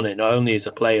it, done it, not only as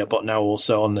a player but now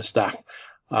also on the staff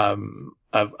of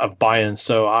Bayern.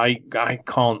 So I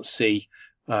can't see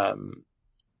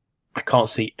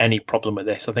any problem with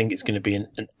this. I think it's going to be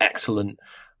an excellent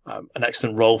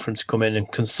role for him to come in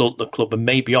and consult the club and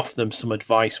maybe offer them some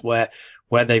advice where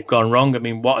they've gone wrong. I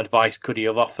mean, what advice could he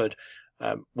have offered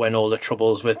when all the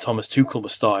troubles with Thomas Tuchel were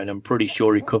starting? I'm pretty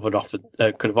sure he could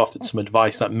have offered some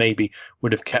advice that maybe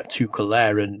would have kept Tuchel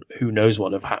there, and who knows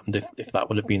what would have happened if that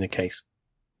would have been the case.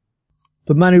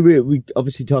 But Manu, we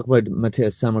obviously talk about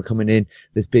Matthias Sammer coming in.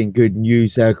 This being good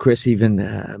news. Chris even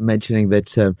mentioning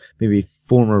that maybe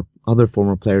other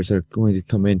former players are going to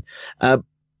come in.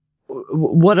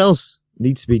 What else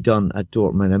needs to be done at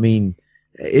Dortmund? I mean,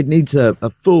 it needs a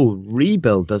full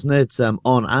rebuild, doesn't it?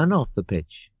 On and off the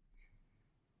pitch.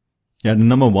 Yeah, the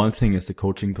number one thing is the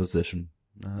coaching position.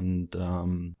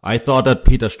 And I thought that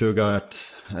Peter Stöger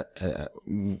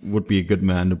would be a good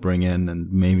man to bring in,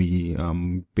 and maybe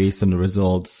based on the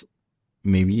results,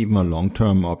 maybe even a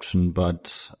long-term option.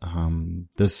 But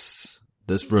this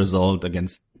result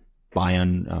against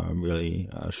Bayern really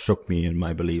shook me in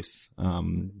my beliefs.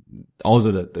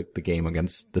 Also the game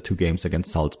against the two games against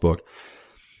Salzburg.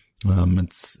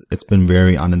 It's been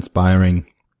very uninspiring.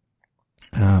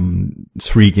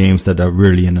 3 games that are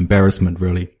really an embarrassment,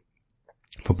 really,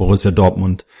 for Borussia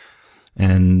Dortmund.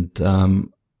 And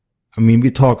I mean,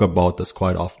 we talk about this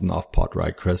quite often off pod,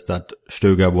 right, Chris, that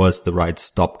Stöger was the right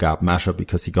stopgap measure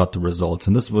because he got the results.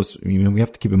 And this was, we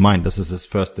have to keep in mind, this is his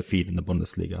first defeat in the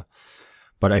Bundesliga.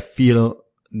 But I feel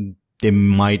they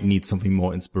might need something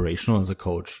more inspirational as a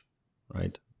coach,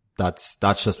 right? That's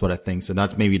just what I think. So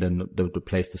that's maybe the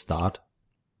place to start.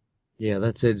 Yeah,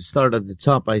 that's it. Start at the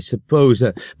top, I suppose.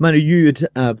 Manu, you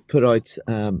had put out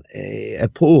a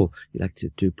poll. You like to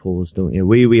do polls, don't you?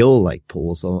 We all like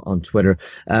polls on Twitter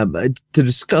to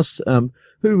discuss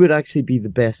who would actually be the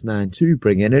best man to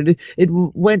bring in. It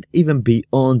went even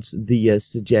beyond the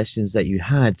suggestions that you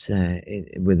had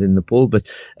within the poll,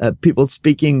 but people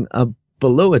speaking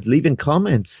below it, leaving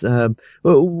comments.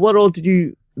 What all did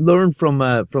you learn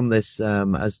from this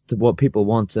as to what people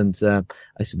want, and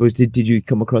I suppose did you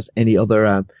come across any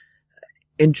other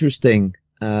interesting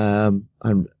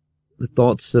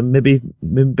thoughts, maybe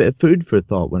a bit of food for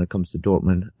thought when it comes to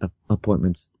Dortmund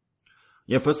appointments?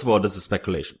 Yeah, first of all, this is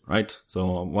speculation, right?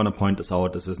 So I want to point this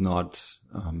out. This is not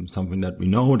something that we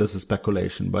know. This is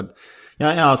speculation. But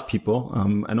yeah, I asked people,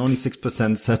 and only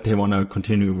 6% said they want to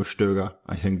continue with Stöger.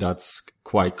 I think that's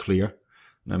quite clear.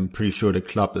 And I'm pretty sure the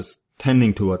club is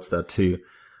tending towards that too.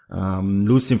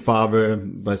 Lucien Favre,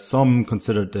 by some,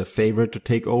 considered the favorite to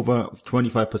take over.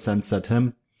 25% said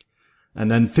him. And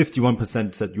then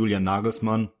 51% said Julian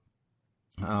Nagelsmann.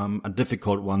 A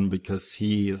difficult one because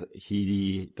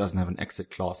he doesn't have an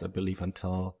exit clause, I believe,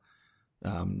 until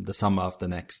the summer of the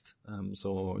next.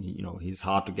 So, he's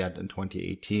hard to get in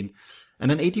 2018. And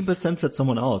then 18% said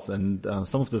someone else. And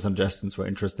some of the suggestions were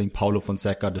interesting. Paulo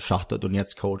Fonseca, the Shakhtar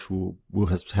Donetsk coach, who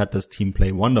has had this team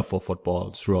play wonderful football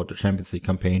throughout the Champions League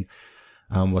campaign,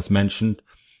 was mentioned.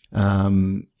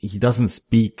 He doesn't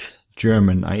speak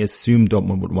German. I assume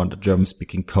Dortmund would want a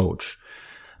German-speaking coach.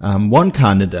 One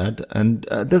candidate, and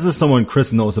this is someone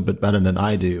Chris knows a bit better than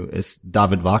I do, is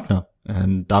David Wagner.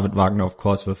 And David Wagner, of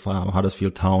course, with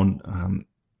Huddersfield Town,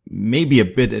 maybe a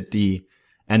bit at the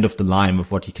end of the line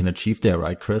with what he can achieve there,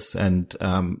 right, Chris? And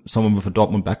someone with a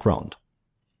Dortmund background.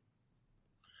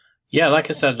 Yeah, like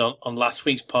I said on last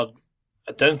week's pod,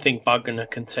 I don't think Wagner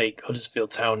can take Huddersfield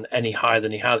Town any higher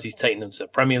than he has. He's taken them to the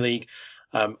Premier League,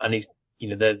 and he's,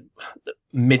 they're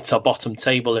mid to bottom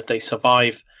table if they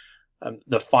survive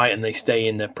the fight and they stay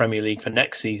in the Premier League for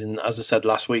next season. As I said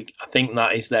last week, I think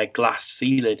that is their glass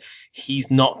ceiling.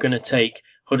 He's not going to take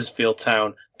Huddersfield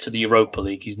Town to the Europa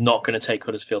League. He's not going to take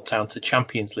Huddersfield Town to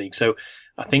Champions League. So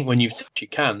I think when you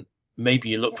can, maybe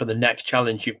you look for the next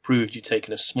challenge. You've proved you've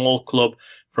taken a small club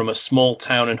from a small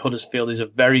town, and Huddersfield is a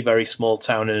very, very small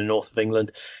town in the north of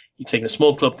England. You've taken a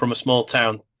small club from a small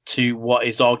town to what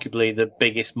is arguably the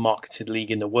biggest marketed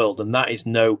league in the world, and that is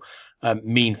no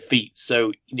mean feat.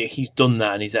 So he's done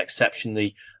that, and he's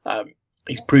exceptionally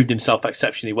he's proved himself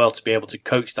exceptionally well to be able to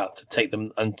coach that, to take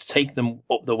them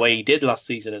up the way he did last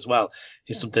season as well,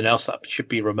 is something else that should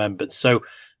be remembered. So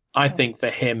I think for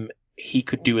him, he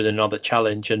could do with another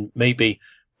challenge, and maybe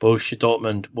Borussia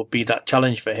Dortmund would be that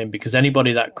challenge for him, because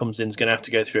anybody that comes in is going to have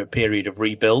to go through a period of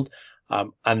rebuild,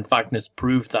 and Wagner's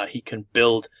proved that he can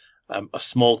build a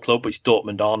small club, which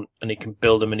Dortmund aren't, and he can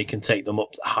build them and he can take them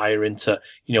up higher into,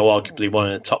 arguably one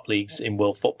of the top leagues in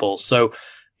world football. So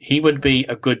he would be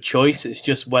a good choice. It's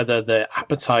just whether the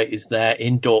appetite is there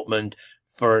in Dortmund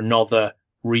for another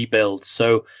rebuild.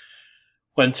 So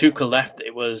when Tuchel left,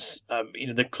 it was,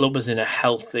 the club was in a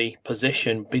healthy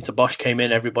position. Peter Bosz came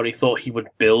in, everybody thought he would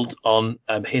build on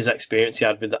his experience he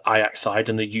had with the Ajax side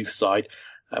and the youth side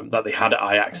that they had at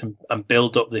Ajax, and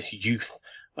build up this youth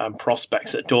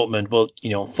prospects at Dortmund. Well,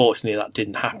 unfortunately that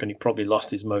didn't happen. He probably lost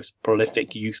his most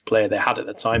prolific youth player they had at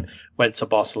the time, went to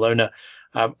Barcelona,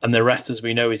 and the rest, as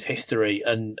we know, is history.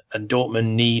 And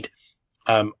Dortmund need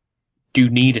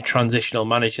a transitional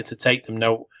manager to take them.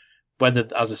 Now, whether,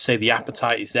 as I say, the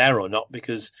appetite is there or not,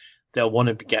 because they'll want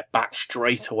to get back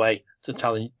straight away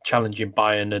to challenging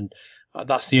Bayern, and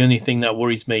that's the only thing that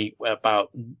worries me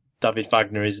about David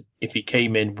Wagner, is if he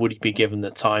came in, would he be given the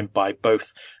time by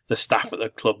both the staff at the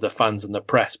club, the fans and the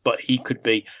press? But he could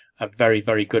be a very,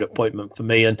 very good appointment for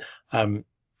me. And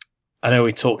I know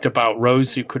we talked about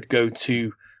Rose, who could go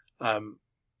to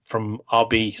from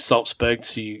RB Salzburg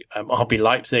to RB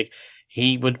Leipzig.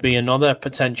 He would be another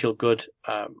potential good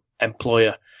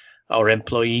employer or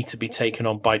employee to be taken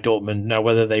on by Dortmund. Now,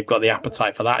 whether they've got the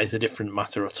appetite for that is a different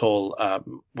matter at all.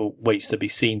 Waits to be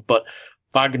seen. But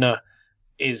Wagner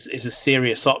is a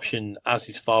serious option, as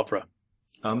is Favre.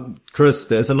 Chris,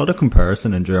 there's a lot of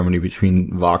comparison in Germany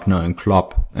between Wagner and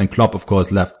Klopp. And Klopp, of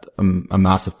course, left a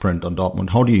massive print on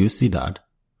Dortmund. How do you see that?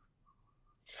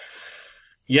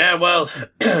 Yeah, well,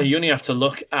 you only have to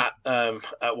look at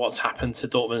what's happened to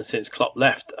Dortmund since Klopp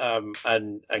left,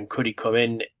 and could he come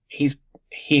in? He's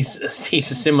a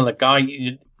similar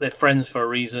guy. They're friends for a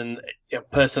reason.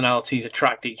 Personalities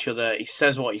attract each other. He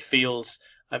says what he feels.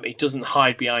 He doesn't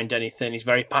hide behind anything. He's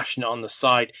very passionate on the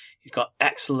side. He's got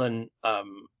excellent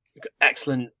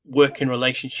working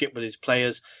relationship with his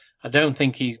players. I don't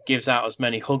think he gives out as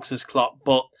many hugs as Klopp,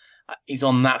 but He's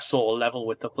on that sort of level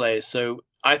with the players. So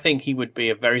I think he would be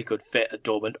a very good fit at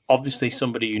Dortmund. Obviously,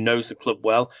 somebody who knows the club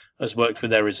well, has worked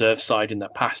with their reserve side in the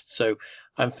past. So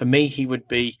for me, he would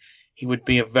be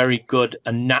a very good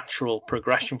and natural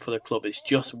progression for the club. It's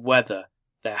just whether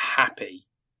they're happy,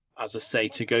 as I say,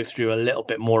 to go through a little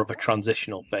bit more of a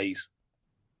transitional phase.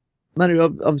 Manu,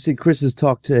 obviously Chris has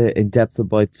talked in depth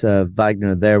about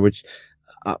Wagner there, which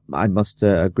I must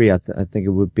agree. I think it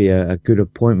would be a good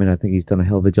appointment. I think he's done a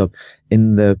hell of a job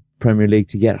in the Premier League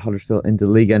to get Huddersfield into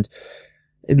the league, and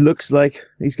it looks like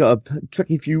he's got a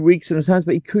tricky few weeks in his hands,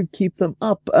 but he could keep them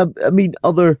up. I mean,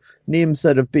 other names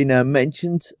that have been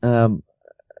mentioned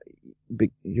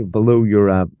below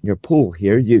your poll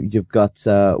here, you've got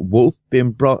Wolf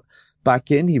being brought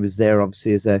back in. He was there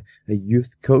obviously as a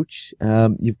youth coach.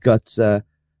 You've got a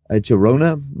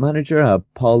Girona manager,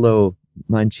 Paulo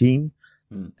Mancini.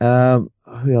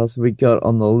 Who else have we got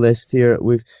on the list here?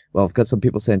 We've got some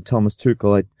people saying Thomas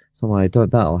Tuchel. Somehow I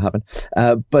doubt that'll happen.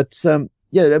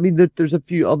 Yeah, I mean, there's a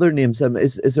few other names.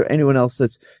 Is there anyone else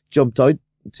that's jumped out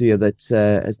to you that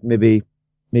has maybe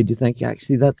made you think,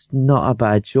 actually, that's not a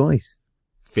bad choice?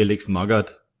 Felix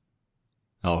Magath.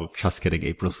 Oh, just kidding,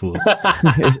 April Fools.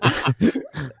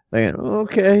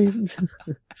 Okay.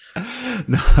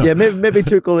 No. Yeah, maybe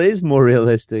Tuchel is more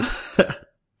realistic.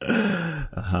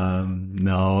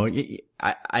 No,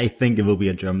 I think it will be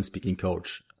a German-speaking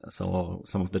coach. So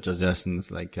some of the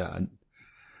suggestions, like, the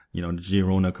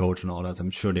Girona coach and all that,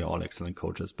 I'm sure they're all excellent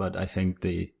coaches, but I think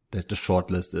the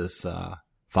short list is,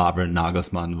 Favre,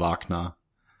 Nagelsmann, Wagner,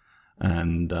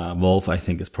 and, Wolf, I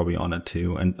think, is probably on it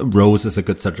too. And Rose is a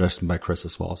good suggestion by Chris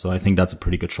as well. So I think that's a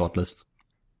pretty good short list.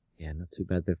 Yeah, not too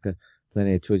bad. They've got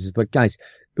plenty of choices. But guys,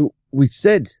 we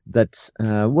said that,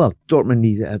 Dortmund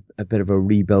needs a bit of a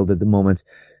rebuild at the moment.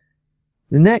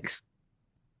 The next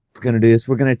we're going to do is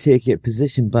we're going to take it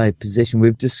position by position.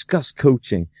 We've discussed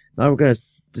coaching. Now we're going to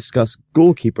discuss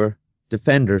goalkeeper,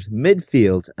 defenders,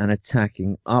 midfield, and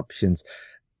attacking options.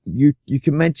 You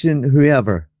can mention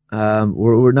whoever.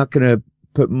 We're not going to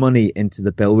put money into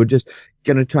the bill. We're just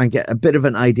going to try and get a bit of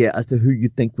an idea as to who you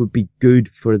think would be good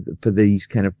for these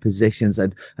kind of positions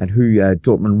and who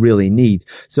Dortmund really need.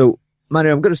 So,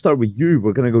 Manu, I'm going to start with you.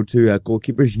 We're going to go to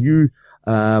goalkeepers. You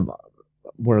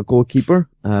were a goalkeeper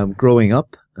growing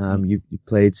up. You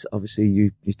played, obviously,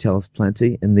 you tell us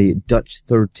plenty in the Dutch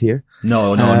third tier.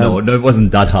 No, it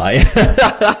wasn't that high.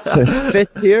 So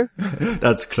fifth tier?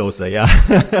 That's closer, yeah.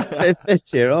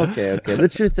 Fifth tier, okay. The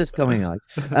truth is coming out.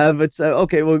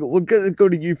 Okay, well, we're going to go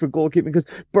to you for goalkeeping because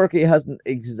Berkey hasn't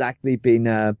exactly been,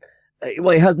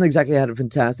 he hasn't exactly had a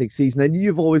fantastic season, and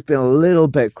you've always been a little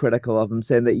bit critical of him,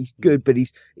 saying that he's good, but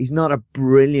he's not a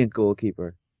brilliant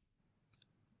goalkeeper.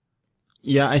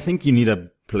 Yeah, I think you need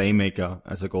a playmaker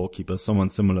as a goalkeeper,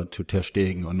 someone similar to Ter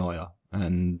Stegen or Neuer.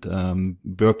 And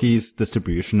Berkey's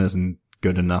distribution isn't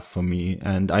good enough for me.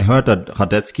 And I heard that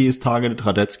Radetzky is targeted.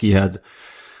 Radetzky had a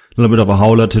little bit of a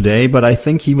howler today, but I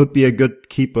think he would be a good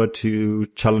keeper to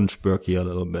challenge Berkey a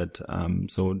little bit.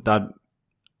 So that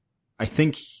I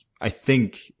think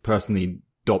personally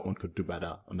Dortmund could do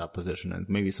better on that position, and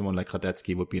maybe someone like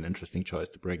Radetzky would be an interesting choice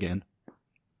to bring in.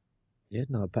 Yeah,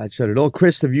 not a bad shot at all.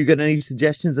 Chris, have you got any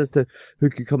suggestions as to who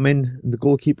could come in the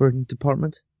goalkeeper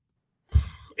department?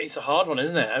 It's a hard one,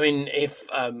 isn't it? I mean, if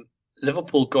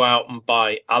Liverpool go out and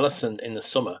buy Alisson in the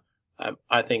summer,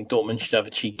 I think Dortmund should have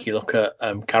a cheeky look at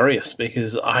Karius,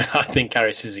 because I think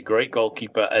Karius is a great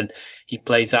goalkeeper and he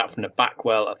plays out from the back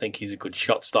well. I think he's a good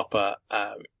shot stopper.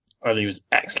 And he was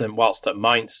excellent whilst at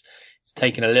Mainz. It's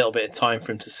taken a little bit of time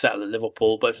for him to settle at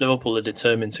Liverpool, but if Liverpool are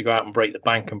determined to go out and break the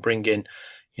bank and bring in,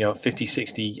 a 50,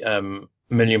 60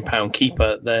 million pound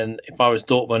keeper, then if I was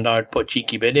Dortmund, I'd put a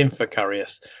cheeky bid in for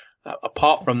Karius.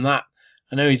 Apart from that,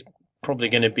 I know he's probably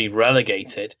going to be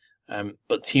relegated,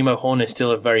 but Timo Horn is still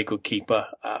a very good keeper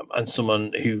and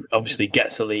someone who obviously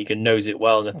gets the league and knows it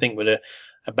well. And I think with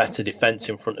a better defence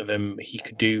in front of him, he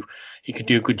could do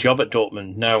a good job at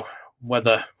Dortmund. Now,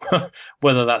 whether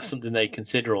that's something they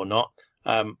consider or not,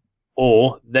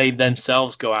 or they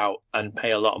themselves go out and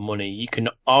pay a lot of money, you can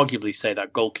arguably say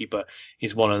that goalkeeper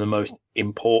is one of the most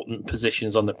important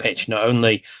positions on the pitch. Not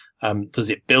only does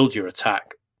it build your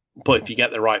attack, but if you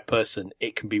get the right person,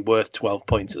 it can be worth 12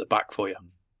 points at the back for you.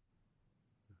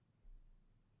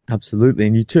 Absolutely.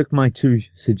 And you took my two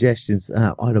suggestions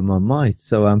out of my mouth.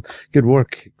 So good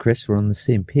work, Chris. We're on the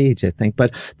same page, I think.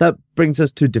 But that brings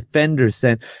us to defenders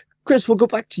then. Chris, we'll go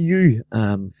back to you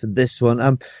for this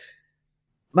one.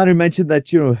 Manu mentioned that,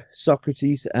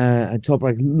 Socrates and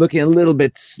Toprak looking a little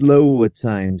bit slow at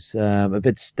times, a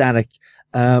bit static.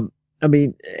 I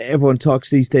mean, everyone talks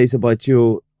these days about,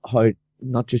 how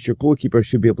not just your goalkeeper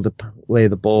should be able to play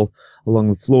the ball along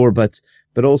the floor, but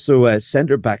also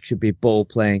centre back should be ball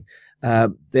playing.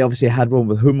 They obviously had one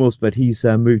with Hummels, but he's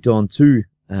moved on to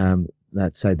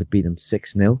that side that beat him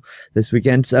 6-0 this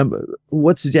weekend.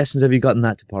 What suggestions have you got in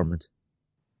that department?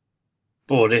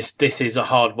 Boy, this is a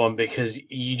hard one because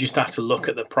you just have to look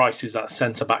at the prices that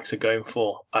centre backs are going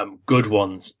for. Good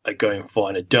ones are going for,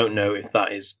 and I don't know if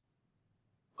that is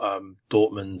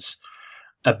Dortmund's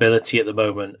ability at the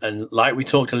moment. And like we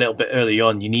talked a little bit early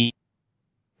on, you need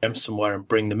them somewhere and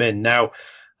bring them in. Now,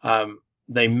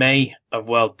 they may have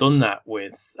well done that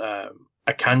with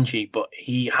Akanji, but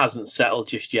he hasn't settled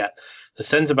just yet. The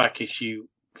centre back issue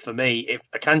for me, if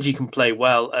Akanji can play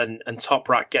well and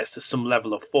Toprak gets to some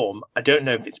level of form, I don't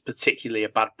know if it's particularly a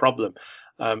bad problem.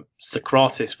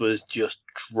 Socrates was just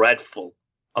dreadful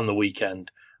on the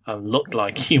weekend. Looked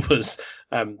like he was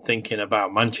thinking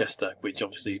about Manchester, which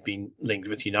obviously has been linked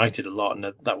with United a lot, and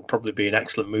that would probably be an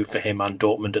excellent move for him and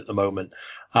Dortmund at the moment.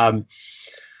 I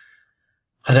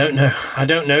don't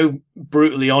know,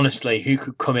 brutally honestly, who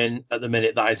could come in at the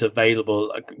minute that is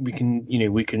available. We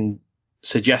can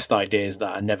suggest ideas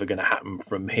that are never going to happen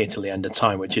from here till the end of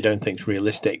time, which I don't think is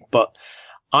realistic. But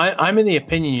I'm in the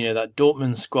opinion, that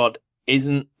Dortmund's squad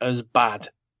isn't as bad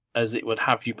as it would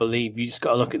have you believe. You just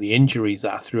got to look at the injuries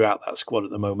that are throughout that squad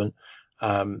at the moment.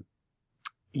 I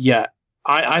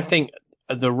think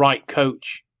the right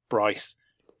coach, Bryce,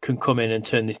 can come in and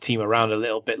turn this team around a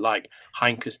little bit like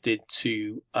Heinkes did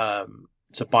to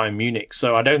Bayern Munich.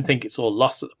 So I don't think it's all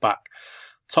lost at the back.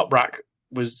 Toprak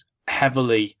was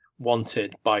heavily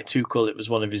wanted by Tuchel. It was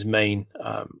one of his main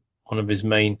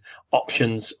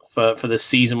options for the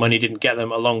season when he didn't get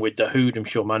them, along with Dahoud. I'm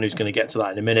sure Manu's going to get to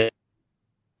that in a minute.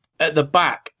 At the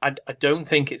back, I don't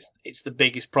think it's the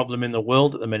biggest problem in the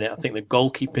world at the minute. I think the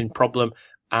goalkeeping problem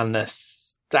and the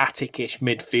static-ish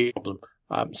midfield problem.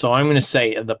 So I'm going to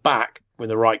say at the back, with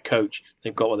the right coach,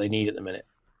 they've got what they need at the minute.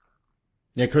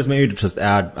 Yeah, Chris, maybe to just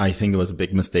add, I think it was a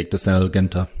big mistake to sell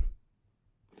Ginter,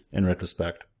 in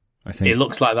retrospect. I think it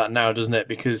looks like that now, doesn't it?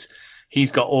 Because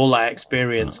he's got all that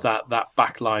experience that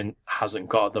back line hasn't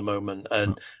got at the moment.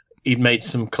 And he'd made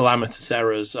some calamitous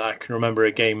errors. I can remember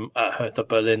a game at Hertha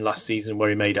Berlin last season where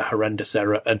he made a horrendous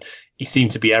error, and he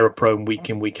seemed to be error-prone week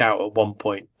in, week out at one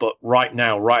point. But right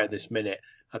now, right at this minute,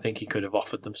 I think he could have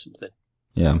offered them something.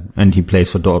 Yeah, and he plays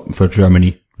for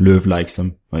Germany. Löw likes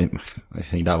him. I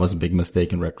think that was a big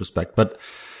mistake in retrospect. But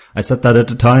I said that at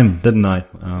the time, didn't I?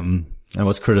 I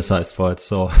was criticized for it,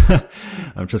 so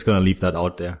I'm just going to leave that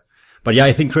out there. But yeah,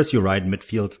 I think, Chris, you're right.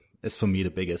 Midfield is for me the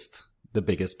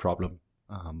biggest problem.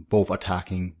 Both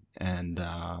attacking and,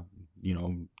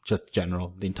 just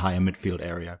general, the entire midfield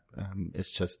area,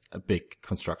 is just a big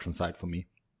construction site for me.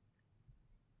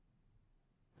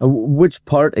 Which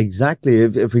part exactly?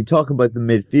 If we talk about the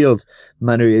midfield,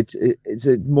 Manu, it's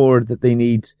more that they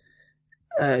need,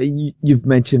 you've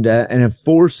mentioned an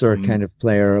enforcer kind of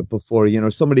player before,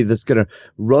 somebody that's going to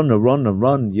run,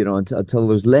 until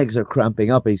those legs are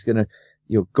cramping up. He's going to,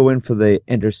 go in for the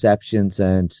interceptions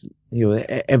and,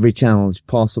 every challenge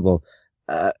possible.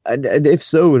 And if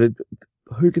so,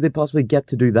 who could they possibly get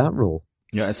to do that role?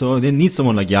 Yeah, so they need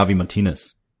someone like Javi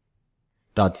Martinez.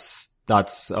 That's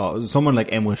someone like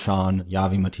Emre Can,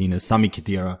 Javi Martinez, Sami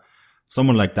Khedira,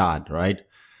 someone like that, right?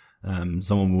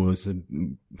 Someone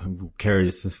who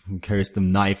carries the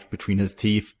knife between his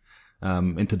teeth,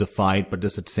 into the fight, but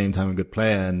is at the same time a good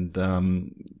player.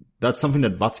 And, that's something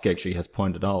that Watzke actually has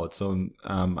pointed out. So,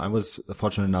 I was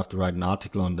fortunate enough to write an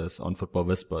article on this on Football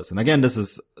Whispers. And again,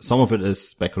 some of it is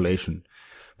speculation,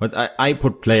 but I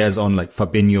put players on like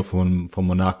Fabinho from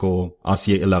Monaco,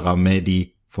 Asier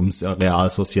El-Ramedi from Real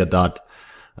Sociedad,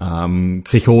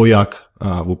 Krychowiak,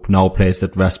 who now plays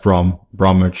at West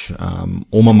Bromwich,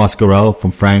 Omar Mascarell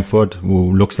from Frankfurt,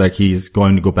 who looks like he's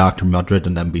going to go back to Madrid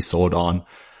and then be sold on,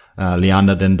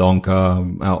 Leander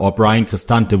Dendoncker, or Brian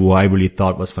Cristante, who I really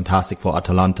thought was fantastic for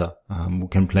Atalanta, who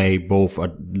can play both a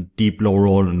deep low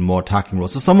role and more attacking role.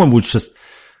 So someone who just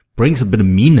brings a bit of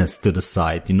meanness to the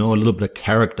side, a little bit of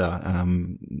character,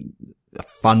 a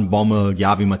fun bomber,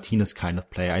 Javi Martinez kind of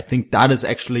player. I think that's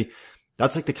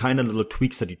like the kind of little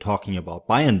tweaks that you're talking about.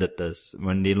 Bayern did this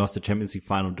when they lost the Champions League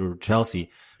final to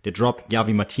Chelsea. They dropped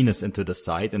Javi Martinez into the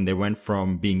side, and they went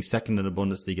from being second in the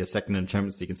Bundesliga, second in the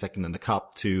Champions League, and second in the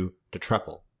Cup to the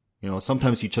treble.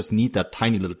 Sometimes you just need that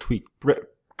tiny little tweak.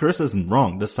 Chris isn't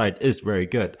wrong. This side is very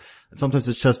good. And sometimes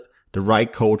it's just the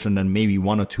right coach and then maybe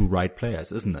one or two right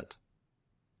players, isn't it?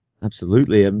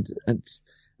 Absolutely.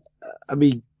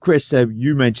 Chris,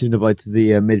 you mentioned about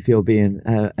the midfield being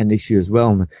an issue as well,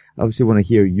 and I obviously want to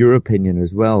hear your opinion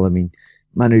as well.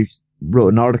 Manu,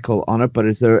 wrote an article on it, but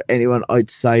is there anyone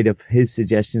outside of his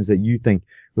suggestions that you think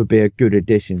would be a good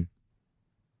addition?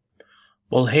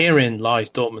 Well, herein lies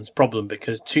Dortmund's problem,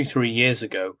 because 2-3 years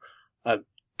ago,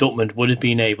 Dortmund would have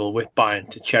been able, with Bayern,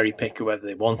 to cherry pick whoever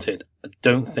they wanted. I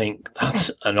don't think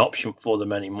that's an option for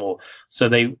them anymore. So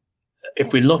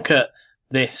if we look at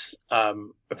this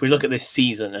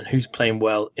season and who's playing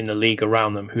well in the league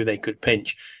around them, who they could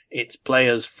pinch, it's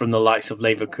players from the likes of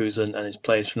Leverkusen and it's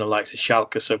players from the likes of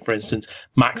Schalke. So, for instance,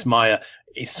 Max Meyer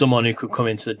is someone who could come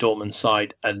into the Dortmund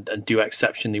side and do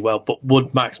exceptionally well. But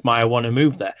would Max Meyer want to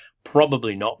move there?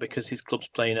 Probably not, because his club's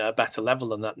playing at a better level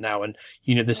than that now. And,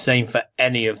 the same for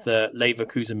any of the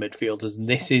Leverkusen midfielders. And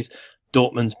this is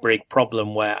Dortmund's big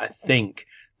problem, where I think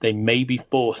they may be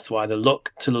forced to either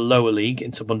look to the lower league,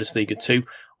 into Bundesliga 2,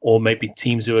 or maybe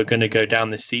teams who are going to go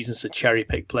down this season, so cherry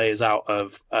pick players out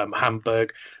of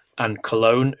Hamburg and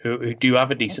Cologne, who do have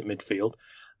a decent midfield.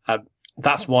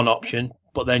 That's one option,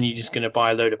 but then you're just going to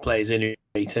buy a load of players in who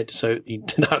hate it. So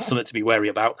that's something to be wary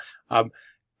about.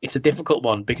 It's a difficult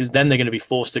one, because then they're going to be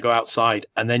forced to go outside,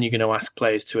 and then you're going to ask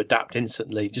players to adapt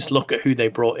instantly. Just look at who they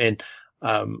brought in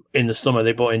the summer.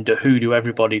 They brought in De Hood, who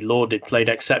everybody lauded, played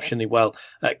exceptionally well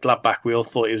at Gladbach. We all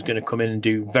thought he was going to come in and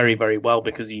do very, very well,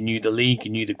 because he knew the league, he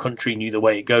knew the country, he knew the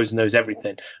way it goes, knows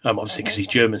everything. Obviously, because he's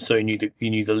German, so he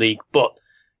knew the league. But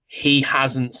he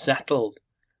hasn't settled.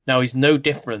 Now, he's no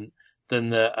different than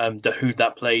the De Hood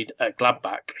that played at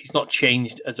Gladbach. He's not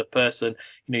changed as a person.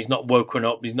 He's not woken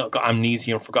up. He's not got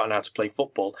amnesia and forgotten how to play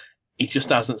football. He just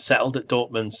hasn't settled at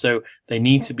Dortmund. So they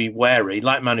need to be wary.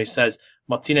 Like Manu says,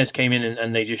 Martinez came in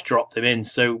and they just dropped him in.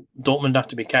 So Dortmund have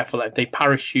to be careful. If they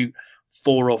parachute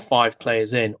 4 or 5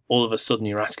 players in, all of a sudden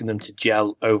you're asking them to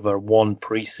gel over one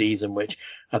pre-season, which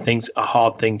I think's a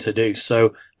hard thing to do.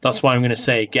 So that's why I'm going to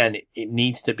say again, it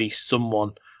needs to be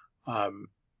someone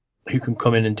who can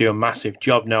come in and do a massive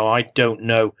job. Now, I don't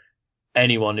know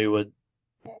anyone who would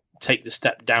take the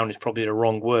step down, is probably the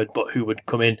wrong word, but who would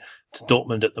come in to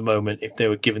Dortmund at the moment if they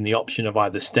were given the option of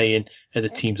either staying at the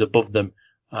teams above them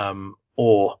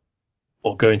or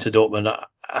going to Dortmund.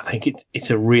 I think it's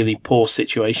a really poor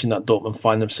situation that Dortmund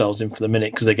find themselves in for the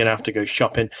minute, because they're going to have to go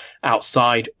shopping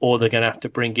outside, or they're going to have to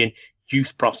bring in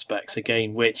youth prospects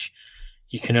again, which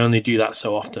you can only do that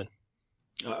so often.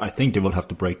 I think they will have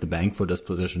to break the bank for this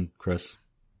position, Chris.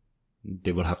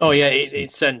 They will have to. Oh yeah,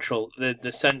 it's central.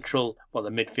 The central, the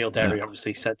midfield area,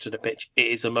 obviously centre of the pitch. It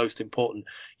is the most important.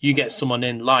 You get someone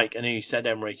in like, I know you said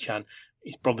Emre Can.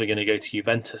 He's probably going to go to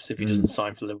Juventus if he doesn't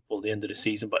sign for Liverpool at the end of the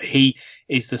season. But he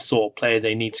is the sort of player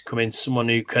they need to come in. Someone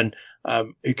who can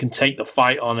take the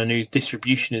fight on, and whose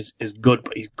distribution is good,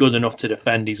 but he's good enough to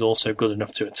defend. He's also good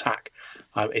enough to attack.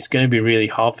 It's going to be really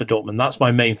hard for Dortmund. That's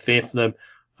my main fear for them.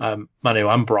 Manu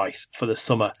and Bryce, for the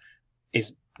summer,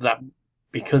 is that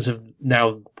because of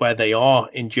now where they are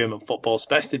in German football,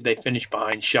 especially if they finish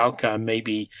behind Schalke and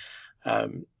maybe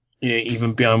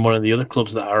even behind one of the other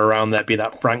clubs that are around there, be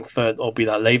that Frankfurt or be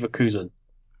that Leverkusen,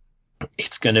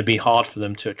 it's going to be hard for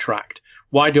them to attract.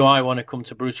 Why do I want to come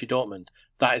to Borussia Dortmund?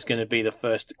 That is going to be the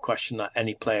first question that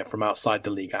any player from outside the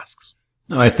league asks.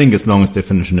 I think as long as they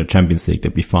finish in the Champions League,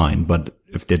 they'll be fine. But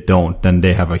if they don't, then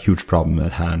they have a huge problem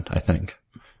at hand, I think.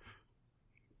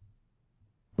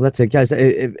 Well, that's it, guys.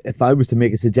 If I was to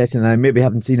make a suggestion, and I maybe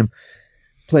haven't seen him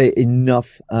play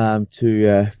enough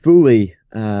to fully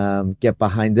get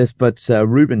behind this, but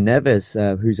Ruben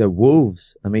Neves, who's at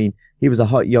Wolves, I mean, he was a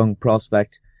hot young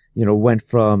prospect, went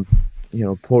from,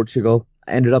 Portugal,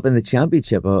 ended up in the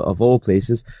Championship of all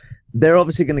places. They're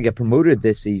obviously going to get promoted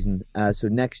this season, so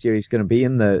next year he's going to be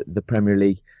in the Premier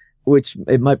League, which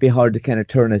it might be hard to kind of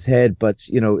turn his head, but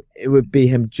it would be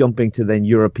him jumping to then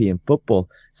European football.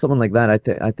 Someone like that,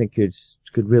 I think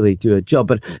could really do a job.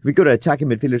 But if we go to attacking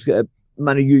midfielders,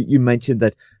 Manu, you mentioned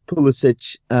that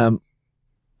Pulisic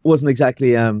wasn't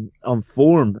exactly on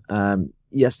form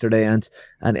yesterday,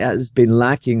 and has been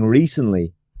lacking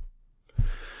recently.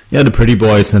 Yeah, the pretty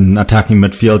boys in attacking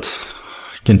midfield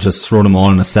can just throw them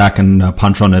all in a sack and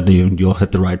punch on it, and you'll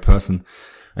hit the right person.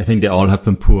 I think they all have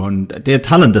been poor, and their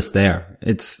talent is there.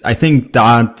 I think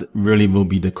that really will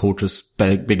be the coach's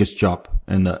biggest job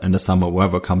in the summer,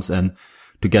 whoever comes in,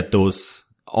 to get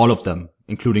all of them,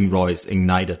 including Royce,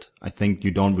 ignited. I think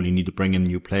you don't really need to bring in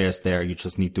new players there. You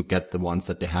just need to get the ones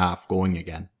that they have going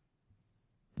again.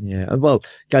 Yeah, well,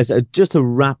 guys, just to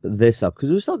wrap this up,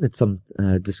 because we've still got some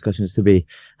discussions to be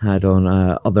had on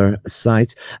other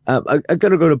sites. I'm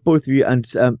going to go to both of you, and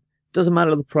doesn't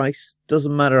matter the price,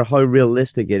 doesn't matter how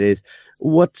realistic it is.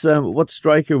 What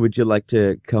striker would you like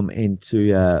to come into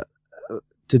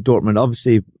to Dortmund?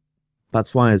 Obviously,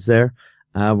 Batshuayi is there.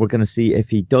 We're going to see if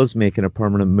he does make it a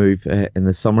permanent move in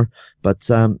the summer. But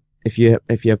if you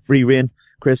have free reign,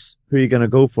 Chris, who are you going to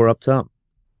go for up top?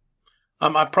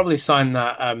 I'd probably sign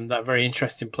that very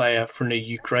interesting player from the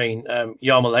Ukraine,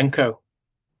 Yarmolenko.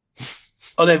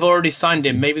 Oh, they've already signed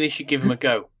him. Maybe they should give him a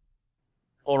go.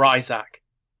 Or Isaac.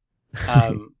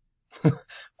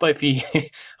 But if you,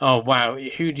 oh wow,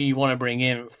 who do you want to bring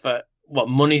in for what?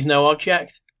 Money's no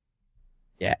object.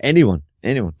 Yeah, anyone.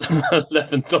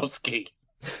 Lewandowski.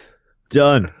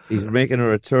 Done. He's making a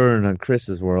return on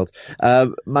Chris's world.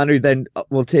 Manu, then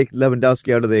we'll take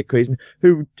Lewandowski out of the equation.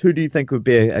 Who do you think would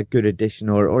be a good addition,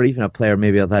 or even a player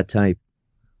maybe of that type?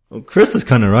 Well, Chris is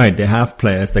kind of right. They have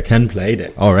players that can play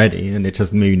there already, and they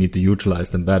just maybe need to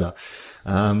utilize them better.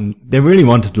 They really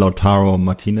wanted Lautaro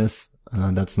Martinez.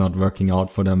 That's not working out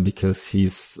for them because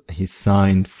he's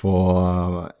signed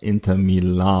for Inter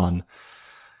Milan.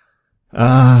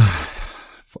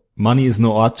 Money is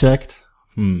no object.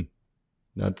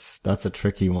 That's a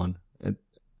tricky one.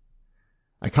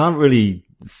 I can't really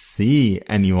see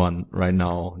anyone right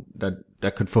now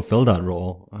that could fulfill that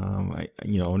role.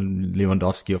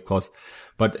 Lewandowski, of course.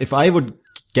 But if I would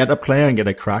get a player and get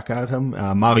a crack at him,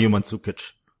 Mario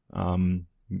Mandzukic,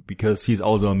 because he's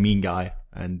also a mean guy,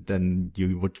 and then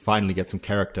you would finally get some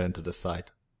character into the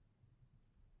side.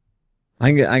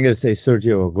 I'm going to say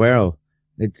Sergio Aguero.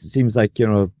 It seems like,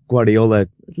 Guardiola,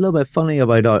 it's a little bit funny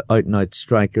about out-and-out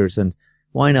strikers, and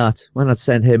why not? Why not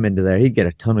send him into there? He'd get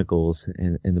a ton of goals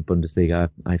in the Bundesliga,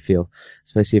 I feel,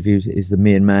 especially if he's the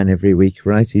main man every week,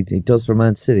 right? He does for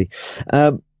Man City.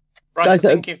 Right, guys,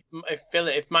 I think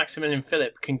if Maximilian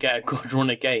Philip can get a good run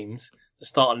of games to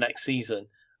start of next season,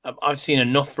 I've seen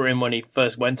enough for him when he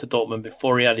first went to Dortmund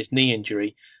before he had his knee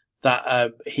injury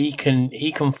that he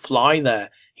can fly there.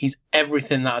 He's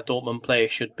everything that a Dortmund player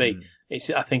should be.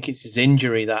 I think it's his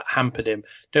injury that hampered him.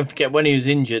 Don't forget, when he was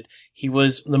injured, he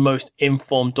was the most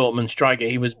informed Dortmund striker.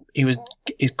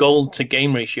 His goal to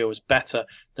game ratio was better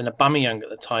than Aubameyang at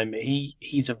the time.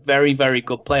 He's a very, very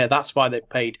good player. That's why they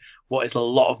paid what is a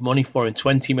lot of money for him.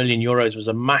 20 million euros was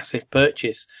a massive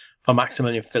purchase for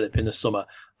Maximilian Philip in the summer.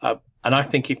 And I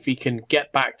think if he can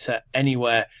get back to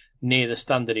anywhere near the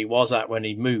standard he was at when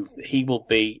he moved, he will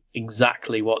be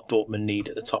exactly what Dortmund need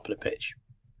at the top of the pitch.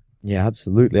 Yeah,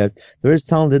 absolutely. There is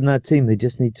talent in that team. They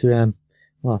just need to,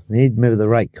 they need maybe the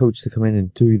right coach to come in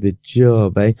and do the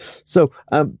job, eh? So,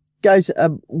 guys,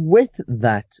 with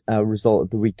that result at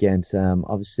the weekend,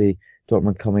 obviously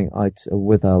Dortmund coming out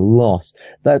with a loss,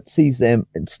 that sees them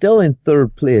still in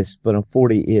third place, but on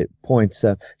 48 points.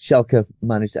 Schalke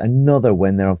managed another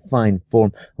win. They're on fine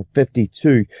form of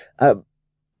 52.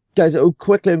 Guys,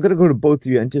 quickly, I'm going to go to both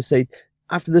of you and just say,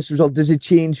 after this result, does it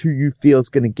change who you feel is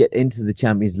going to get into the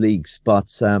Champions League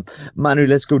spots? Manu,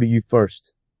 let's go to you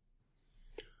first.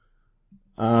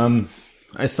 I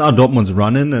saw Dortmund's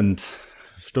running, and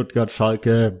Stuttgart,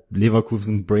 Schalke,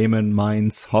 Leverkusen, Bremen,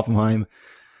 Mainz, Hoffenheim.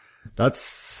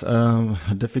 That's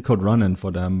a difficult run-in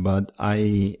for them, but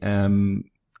I am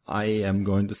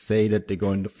going to say that they're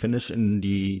going to finish in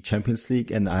the Champions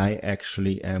League, and I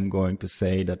actually am going to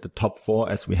say that the top four,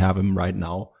 as we have them right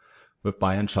now, with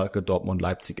Bayern, Schalke, Dortmund,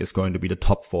 Leipzig, is going to be the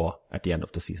top four at the end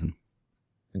of the season.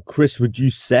 And Chris, would you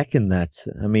second that?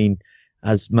 I mean,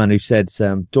 as Manu said,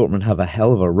 Dortmund have a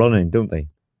hell of a run-in, don't they?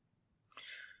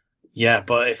 Yeah,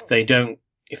 but if they don't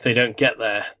get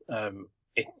there,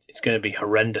 it's going to be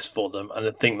horrendous for them, and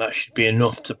I think that should be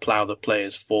enough to plough the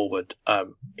players forward.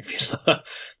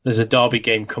 There's a derby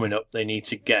game coming up, they need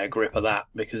to get a grip of that,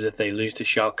 because if they lose to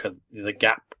Schalke, the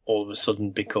gap all of a sudden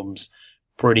becomes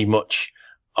pretty much,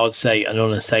 I would say, an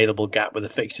unassailable gap with the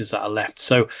fixtures that are left.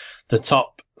 So the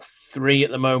top three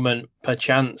at the moment, per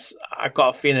chance, I've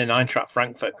got a feeling Eintracht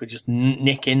Frankfurt could just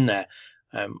nick in there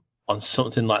on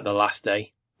something like the last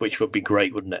day, which would be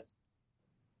great, wouldn't it?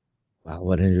 Wow,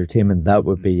 what entertainment that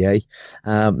would be, eh?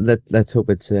 Let's hope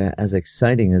it's as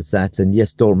exciting as that. And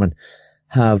yes, Dortmund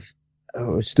have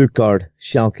Stuttgart,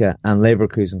 Schalke and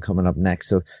Leverkusen coming up next,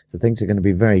 so things are going to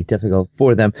be very difficult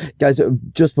for them. Guys,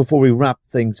 just before we wrap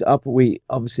things up, we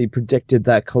obviously predicted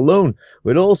that Cologne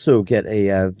would also get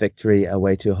a victory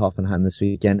away to Hoffenheim this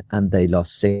weekend, and they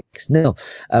lost 6-0.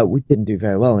 We didn't do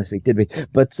very well this week, did we?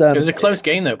 But it was a close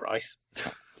game though, Bryce.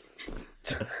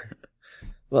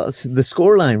 Well, the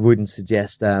scoreline wouldn't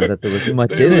suggest that there was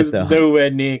much in it, though. Nowhere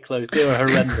near close. They were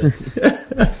horrendous.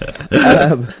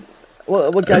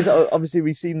 Well, guys, obviously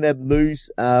we've seen them lose.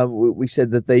 We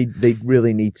said that they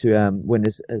really need to win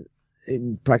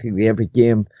in practically every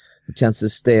game, a chance to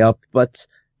stay up. But at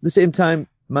the same time,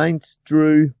 Mainz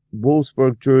drew,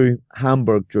 Wolfsburg drew,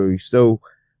 Hamburg drew. So,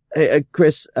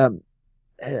 Chris,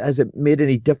 has it made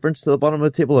any difference to the bottom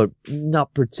of the table, or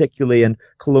not particularly? And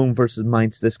Cologne versus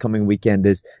Mainz this coming weekend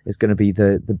is going to be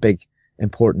the big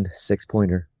important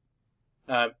 6-pointer.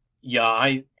 Yeah,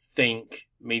 I think,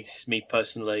 me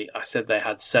personally, I said they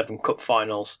had 7 cup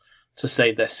finals to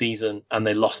save their season, and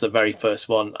they lost the very first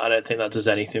one. I don't think that does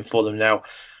anything for them now.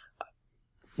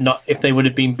 Not if they would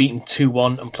have been beaten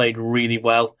 2-1 and played really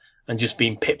well and just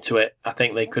been pipped to it, I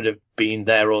think they could have been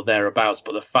there or thereabouts.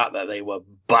 But the fact that they were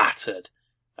battered,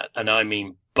 and I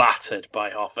mean battered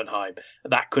by Hoffenheim,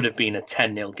 that could have been a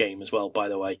 10-0 game as well, by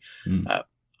the way.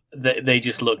 They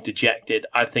just look dejected.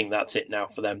 I think that's it now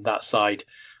for them, that side.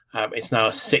 It's now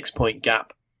a 6-point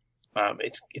gap.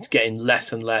 It's getting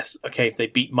less and less. Okay, if they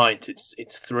beat Mainz,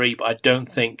 it's 3, but I don't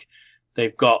think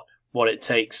they've got what it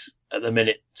takes at the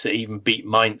minute to even beat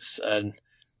Mainz. And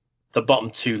the bottom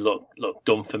 2 look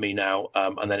done for me now.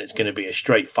 And then it's going to be a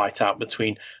straight fight out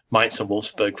between Mainz and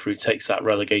Wolfsburg for who takes that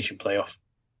relegation playoff.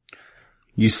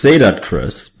 You say that,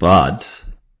 Chris, but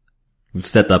we've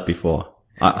said that before.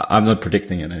 I'm not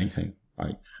predicting anything.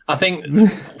 I think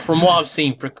from what I've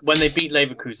seen, when they beat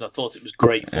Leverkusen, I thought it was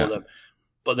great for them.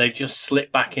 But they've just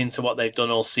slipped back into what they've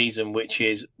done all season, which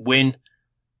is win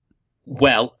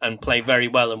well and play very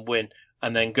well and win,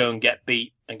 and then go and get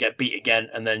beat again,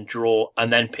 and then draw,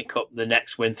 and then pick up the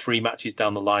next win 3 matches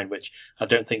down the line, which I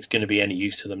don't think is going to be any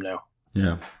use to them now.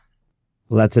 Yeah.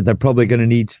 Well, that's it. They're probably going to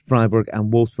need Freiburg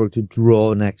and Wolfsburg to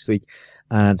draw next week,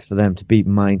 and for them to beat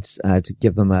Mainz to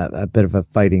give them a bit of a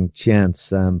fighting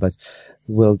chance. But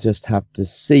we'll just have to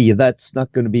see. That's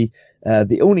not going to be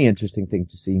the only interesting thing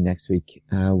to see next week.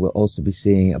 We'll also be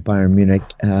seeing Bayern Munich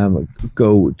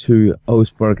go to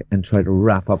Augsburg and try to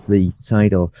wrap up the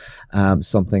title,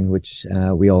 something which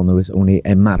we all know is only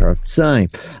a matter of time.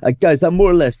 Guys, that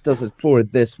more or less does it for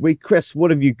this week. Chris,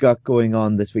 what have you got going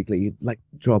on this week that you'd like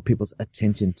to draw people's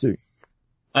attention to?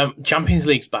 Champions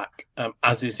League's back,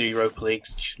 as is the Europa League.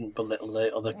 Shouldn't belittle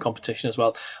the other competition as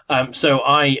well. So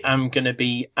I am going to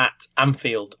be at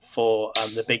Anfield for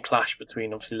the big clash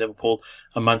between obviously Liverpool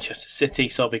and Manchester City.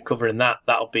 So I'll be covering that.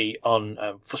 That'll be on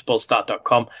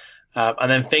footballstart.com. And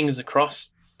then fingers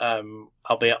crossed,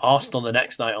 I'll be at Arsenal the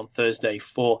next night on Thursday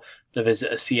for the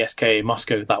visit of CSKA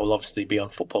Moscow. That will obviously be on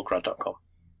footballgrad.com.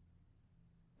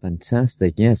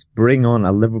 Fantastic. Yes, bring on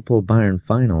a Liverpool-Bayern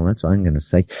final. That's what I'm going to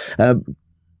say.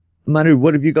 Manu,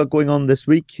 what have you got going on this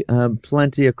week?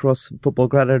 Plenty across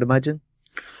Footballgrad, I'd imagine.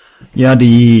 Yeah,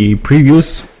 the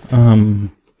previews,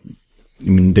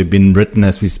 they've been written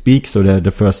as we speak, so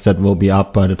the first set will be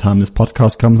up by the time this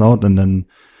podcast comes out, and then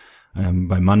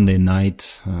by Monday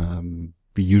night,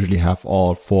 we usually have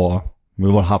all 4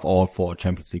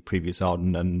 Champions League previews out,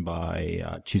 and then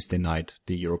by Tuesday night,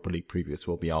 the Europa League previews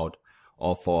will be out.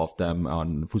 All 4 of them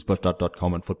on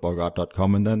fußballstadt.com and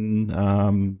footballgrad.com, and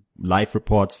then live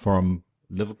reports from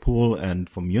Liverpool and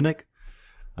from Munich.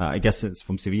 I guess it's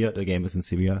from Sevilla. The game is in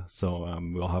Sevilla, so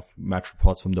we'll have match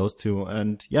reports from those 2.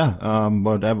 And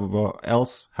whatever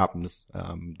else happens,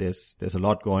 there's a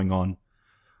lot going on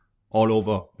all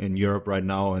over in Europe right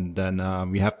now. And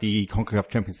then we have the CONCACAF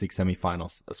Champions League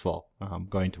semifinals as well. I'm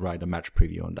going to write a match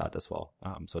preview on that as well.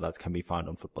 So that can be found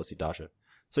on Football Citage.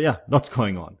 So yeah, lots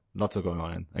going on.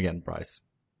 And again, Bryce.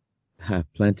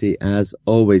 Plenty as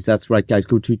always. That's right, guys.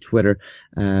 Go to Twitter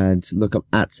and look up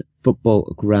at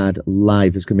Footballgrad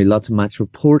Live. There's going to be lots of match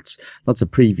reports, lots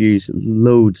of previews,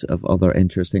 loads of other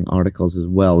interesting articles as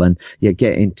well. And yeah,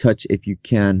 get in touch if you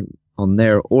can on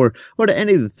there or to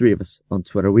any of the 3 of us on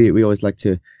Twitter. We always like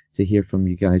to hear from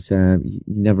you guys. You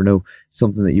never know,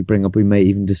 something that you bring up we may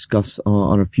even discuss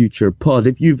on a future pod.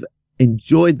 If you've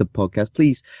enjoyed the podcast,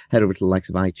 please head over to the likes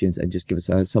of iTunes and just give us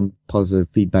some positive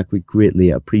feedback. We greatly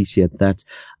appreciate that.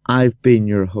 I've been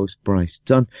your host, Bryce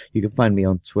Dunn. You can find me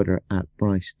on Twitter at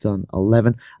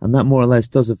BryceDunn11, and that more or less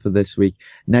does it for this week.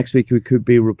 Next week we could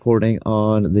be reporting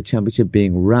on the championship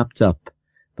being wrapped up,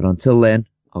 but until then,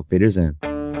 auf Wiedersehen.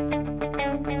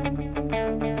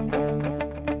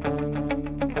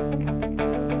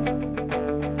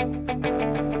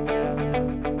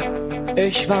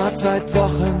 Ich warte seit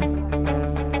Wochen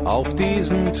auf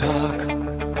diesen Tag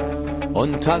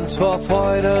und tanz vor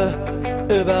Freude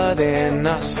über den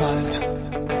Asphalt.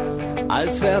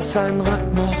 Als wär's ein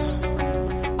Rhythmus,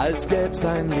 als gäb's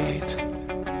ein Lied,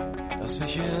 das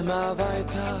mich immer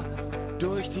weiter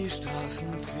durch die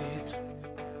Straßen zieht.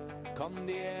 Komm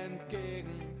dir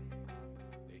entgegen,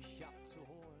 dich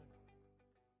abzuholen.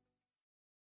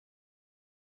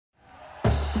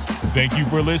 Thank you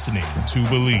for listening to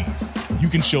Believe. You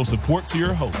can show support to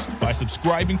your host by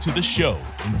subscribing to the show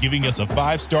and giving us a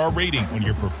 5-star rating on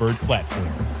your preferred platform.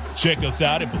 Check us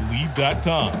out at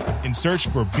Believe.com and search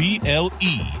for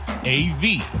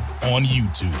BLEAV on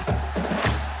YouTube.